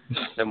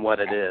than what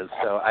it is.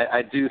 So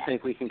I do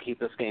think we can keep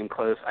this game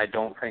close. I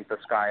don't think the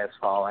sky is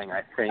falling.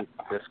 I think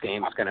this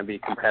game is going to be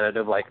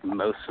competitive like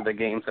most of the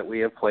games that we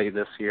have played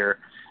this year.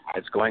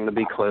 It's going to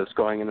be close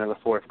going into the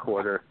fourth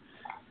quarter.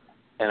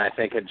 And I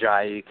think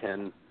Ajayi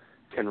can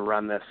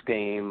run this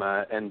game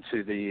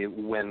into the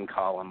win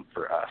column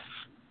for us.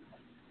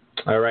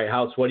 All right,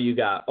 House, what do you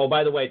got? Oh,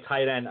 by the way,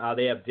 tight end,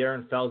 they have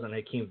Darren Fells and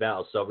Hakeem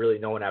Bell, so really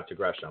no one after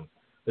Gresham.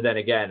 But then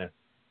again,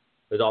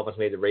 the Dolphins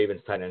made the Ravens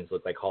tight ends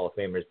look like Hall of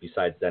Famers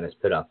besides Dennis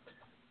Pitta,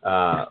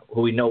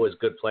 who we know is a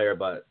good player,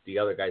 but the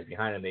other guys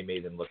behind him, they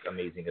made them look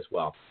amazing as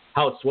well.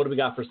 House, what do we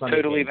got for Sunday?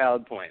 Totally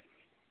valid point.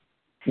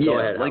 Go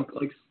ahead,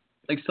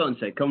 like Sutton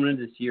said, coming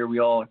into this year, we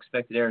all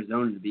expected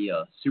Arizona to be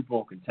a Super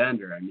Bowl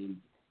contender. I mean,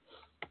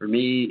 for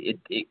me,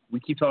 we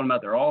keep talking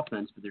about their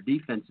offense, but their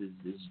defense is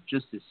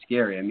just as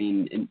scary. I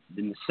mean,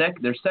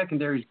 their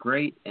secondary is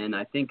great, and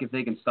I think if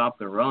they can stop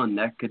the run,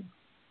 that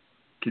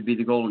could be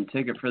the golden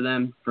ticket for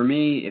them. For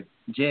me, if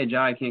Jay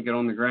Ajayi can't get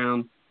on the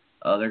ground,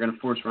 they're going to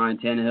force Ryan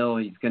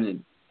Tannehill. He's going to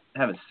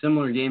have a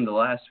similar game to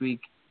last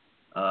week.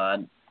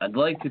 I'd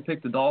like to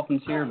pick the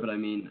Dolphins here, but, I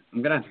mean,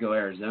 I'm going to have to go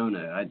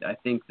Arizona. I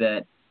think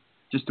that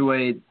just the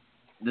way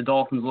the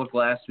Dolphins looked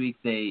last week,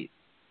 the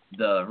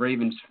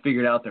Ravens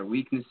figured out their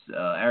weakness.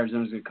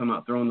 Arizona's going to come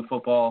out throwing the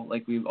football.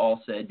 Like we've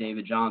all said,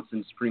 David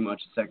Johnson's pretty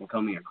much the second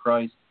coming of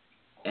Christ.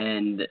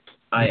 And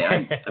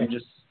I'm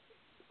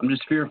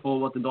just fearful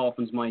of what the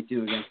Dolphins might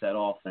do against that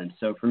offense.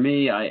 So for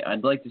me,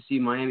 I'd like to see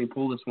Miami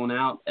pull this one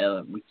out.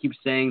 We keep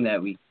saying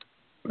that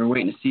we're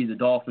waiting to see the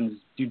Dolphins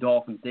do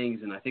Dolphin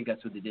things, and I think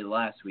that's what they did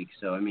last week.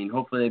 So, I mean,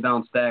 hopefully they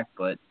bounce back,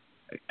 but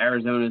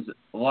Arizona's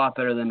a lot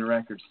better than the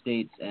record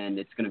states, and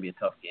it's going to be a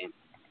tough game.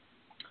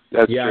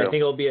 That's true. I think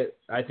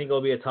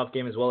it'll be a tough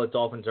game as well. The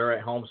Dolphins are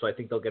at home, so I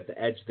think they'll get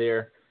the edge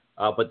there.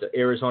 But the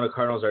Arizona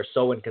Cardinals are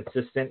so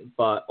inconsistent,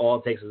 but all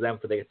it takes is them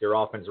for they get their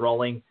offense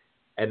rolling,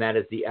 and that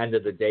is the end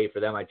of the day for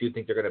them. I do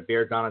think they're going to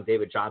bear down on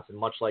David Johnson,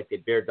 much like they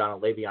bared down on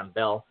Le'Veon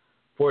Bell,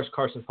 force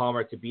Carson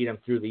Palmer to beat him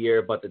through the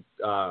year. But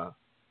the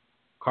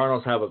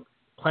Cardinals have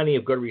plenty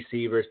of good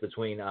receivers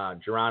between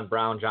John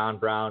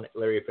Brown,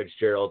 Larry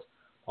Fitzgerald,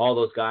 all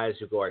those guys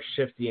who are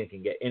shifty and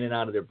can get in and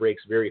out of their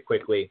breaks very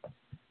quickly.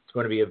 It's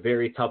going to be a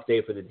very tough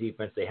day for the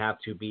defense. They have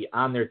to be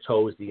on their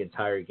toes the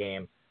entire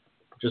game.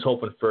 Just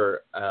hoping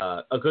for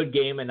a good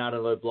game and not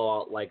another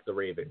blowout like the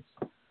Ravens.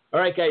 All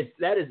right, guys,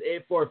 that is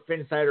it for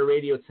Phinsider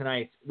Radio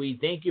tonight. We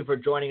thank you for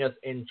joining us.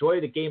 Enjoy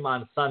the game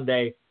on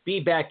Sunday. Be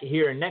back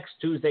here next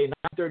Tuesday,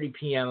 9:30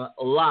 p.m.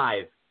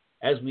 live,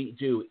 as we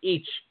do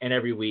each and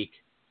every week.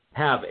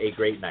 Have a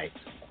great night.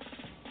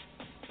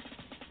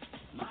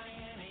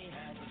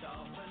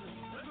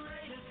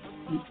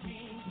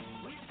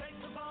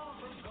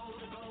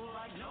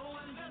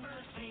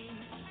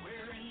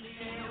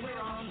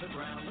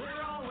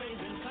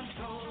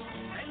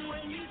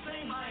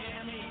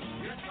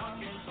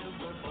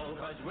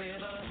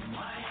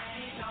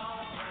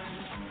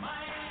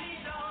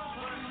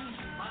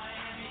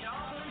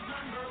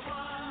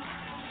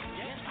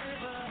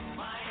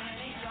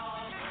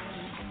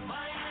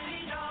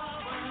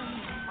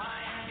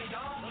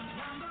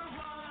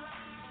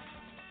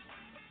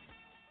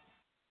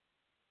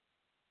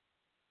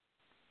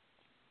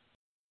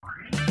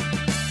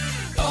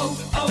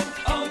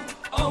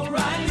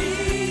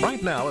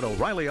 Right now at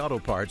O'Reilly Auto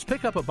Parts,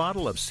 pick up a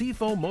bottle of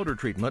Seafoam Motor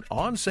Treatment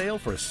on sale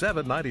for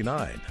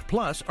 $7.99.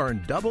 Plus,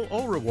 earn double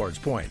O Rewards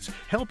points.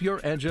 Help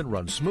your engine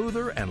run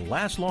smoother and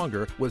last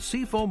longer with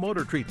Seafoam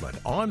Motor Treatment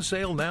on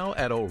sale now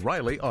at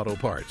O'Reilly Auto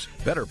Parts.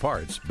 Better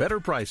parts, better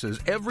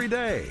prices every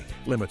day.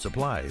 Limits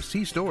apply.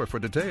 See store for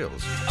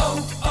details.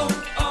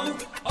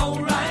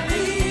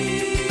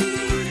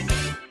 O'Reilly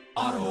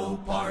Auto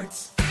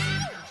Parts.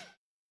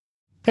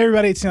 Hey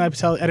everybody, it's Eli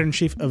Patel,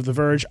 editor-in-chief of The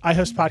Verge. I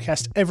host a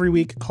podcast every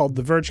week called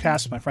The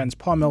Vergecast with my friends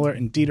Paul Miller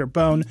and Dieter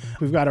Bohn.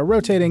 We've got a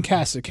rotating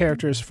cast of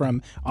characters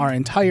from our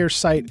entire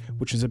site,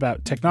 which is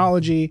about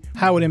technology,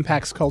 how it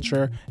impacts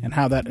culture, and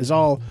how that is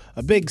all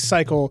a big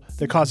cycle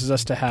that causes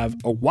us to have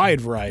a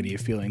wide variety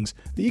of feelings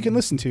that you can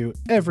listen to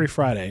every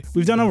Friday.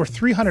 We've done over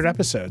 300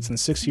 episodes in the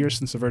 6 years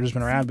since The Verge has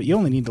been around, but you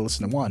only need to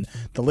listen to one,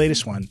 the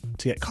latest one,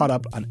 to get caught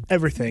up on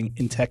everything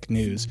in tech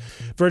news.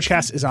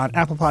 Vergecast is on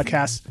Apple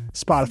Podcasts,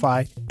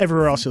 Spotify,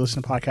 everywhere else you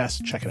listen to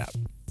podcasts. Check it out.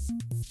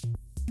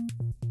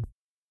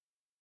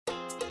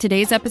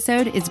 Today's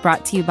episode is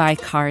brought to you by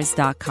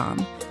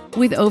Cars.com.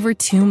 With over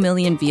 2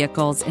 million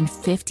vehicles and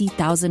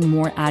 50,000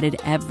 more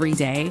added every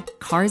day,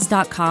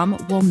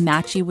 Cars.com will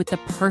match you with the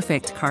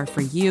perfect car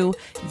for you,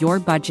 your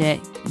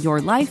budget,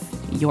 your life,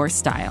 your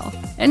style.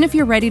 And if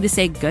you're ready to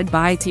say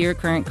goodbye to your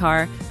current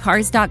car,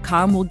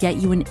 Cars.com will get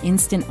you an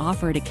instant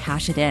offer to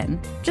cash it in.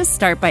 Just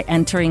start by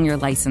entering your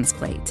license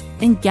plate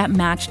and get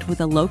matched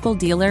with a local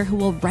dealer who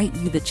will write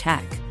you the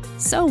check.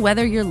 So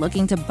whether you're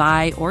looking to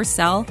buy or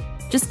sell,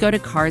 just go to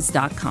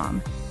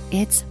Cars.com.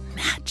 It's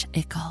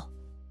magical.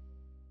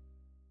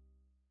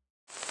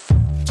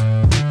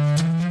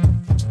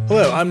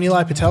 Hello, I'm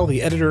Eli Patel,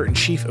 the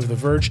editor-in-chief of The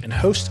Verge and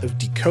host of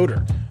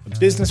Decoder, a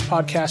business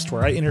podcast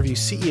where I interview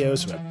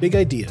CEOs about big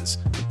ideas,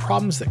 the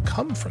problems that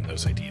come from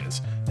those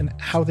ideas, and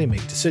how they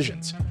make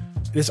decisions.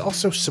 It is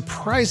also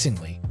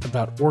surprisingly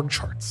about org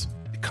charts.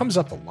 It comes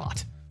up a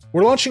lot.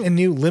 We're launching a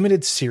new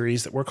limited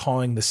series that we're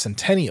calling the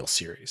Centennial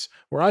Series,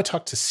 where I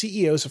talk to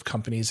CEOs of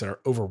companies that are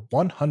over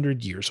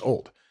 100 years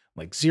old,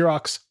 like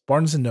Xerox,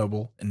 Barnes &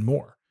 Noble, and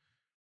more.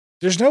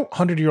 There's no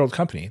 100-year-old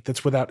company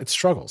that's without its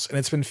struggles, and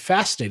it's been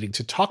fascinating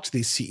to talk to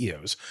these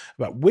CEOs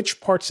about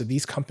which parts of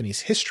these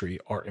companies' history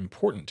are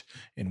important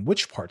and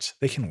which parts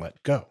they can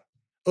let go.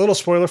 A little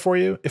spoiler for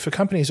you, if a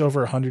company is over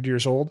 100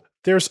 years old,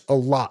 there's a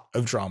lot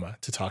of drama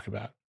to talk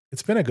about.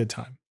 It's been a good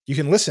time. You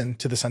can listen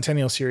to the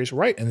Centennial Series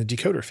right in the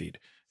Decoder feed.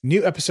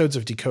 New episodes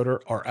of Decoder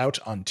are out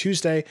on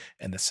Tuesday,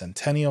 and the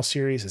Centennial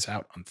Series is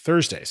out on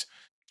Thursdays.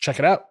 Check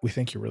it out. We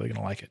think you're really going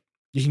to like it.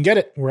 You can get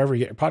it wherever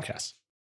you get your podcasts.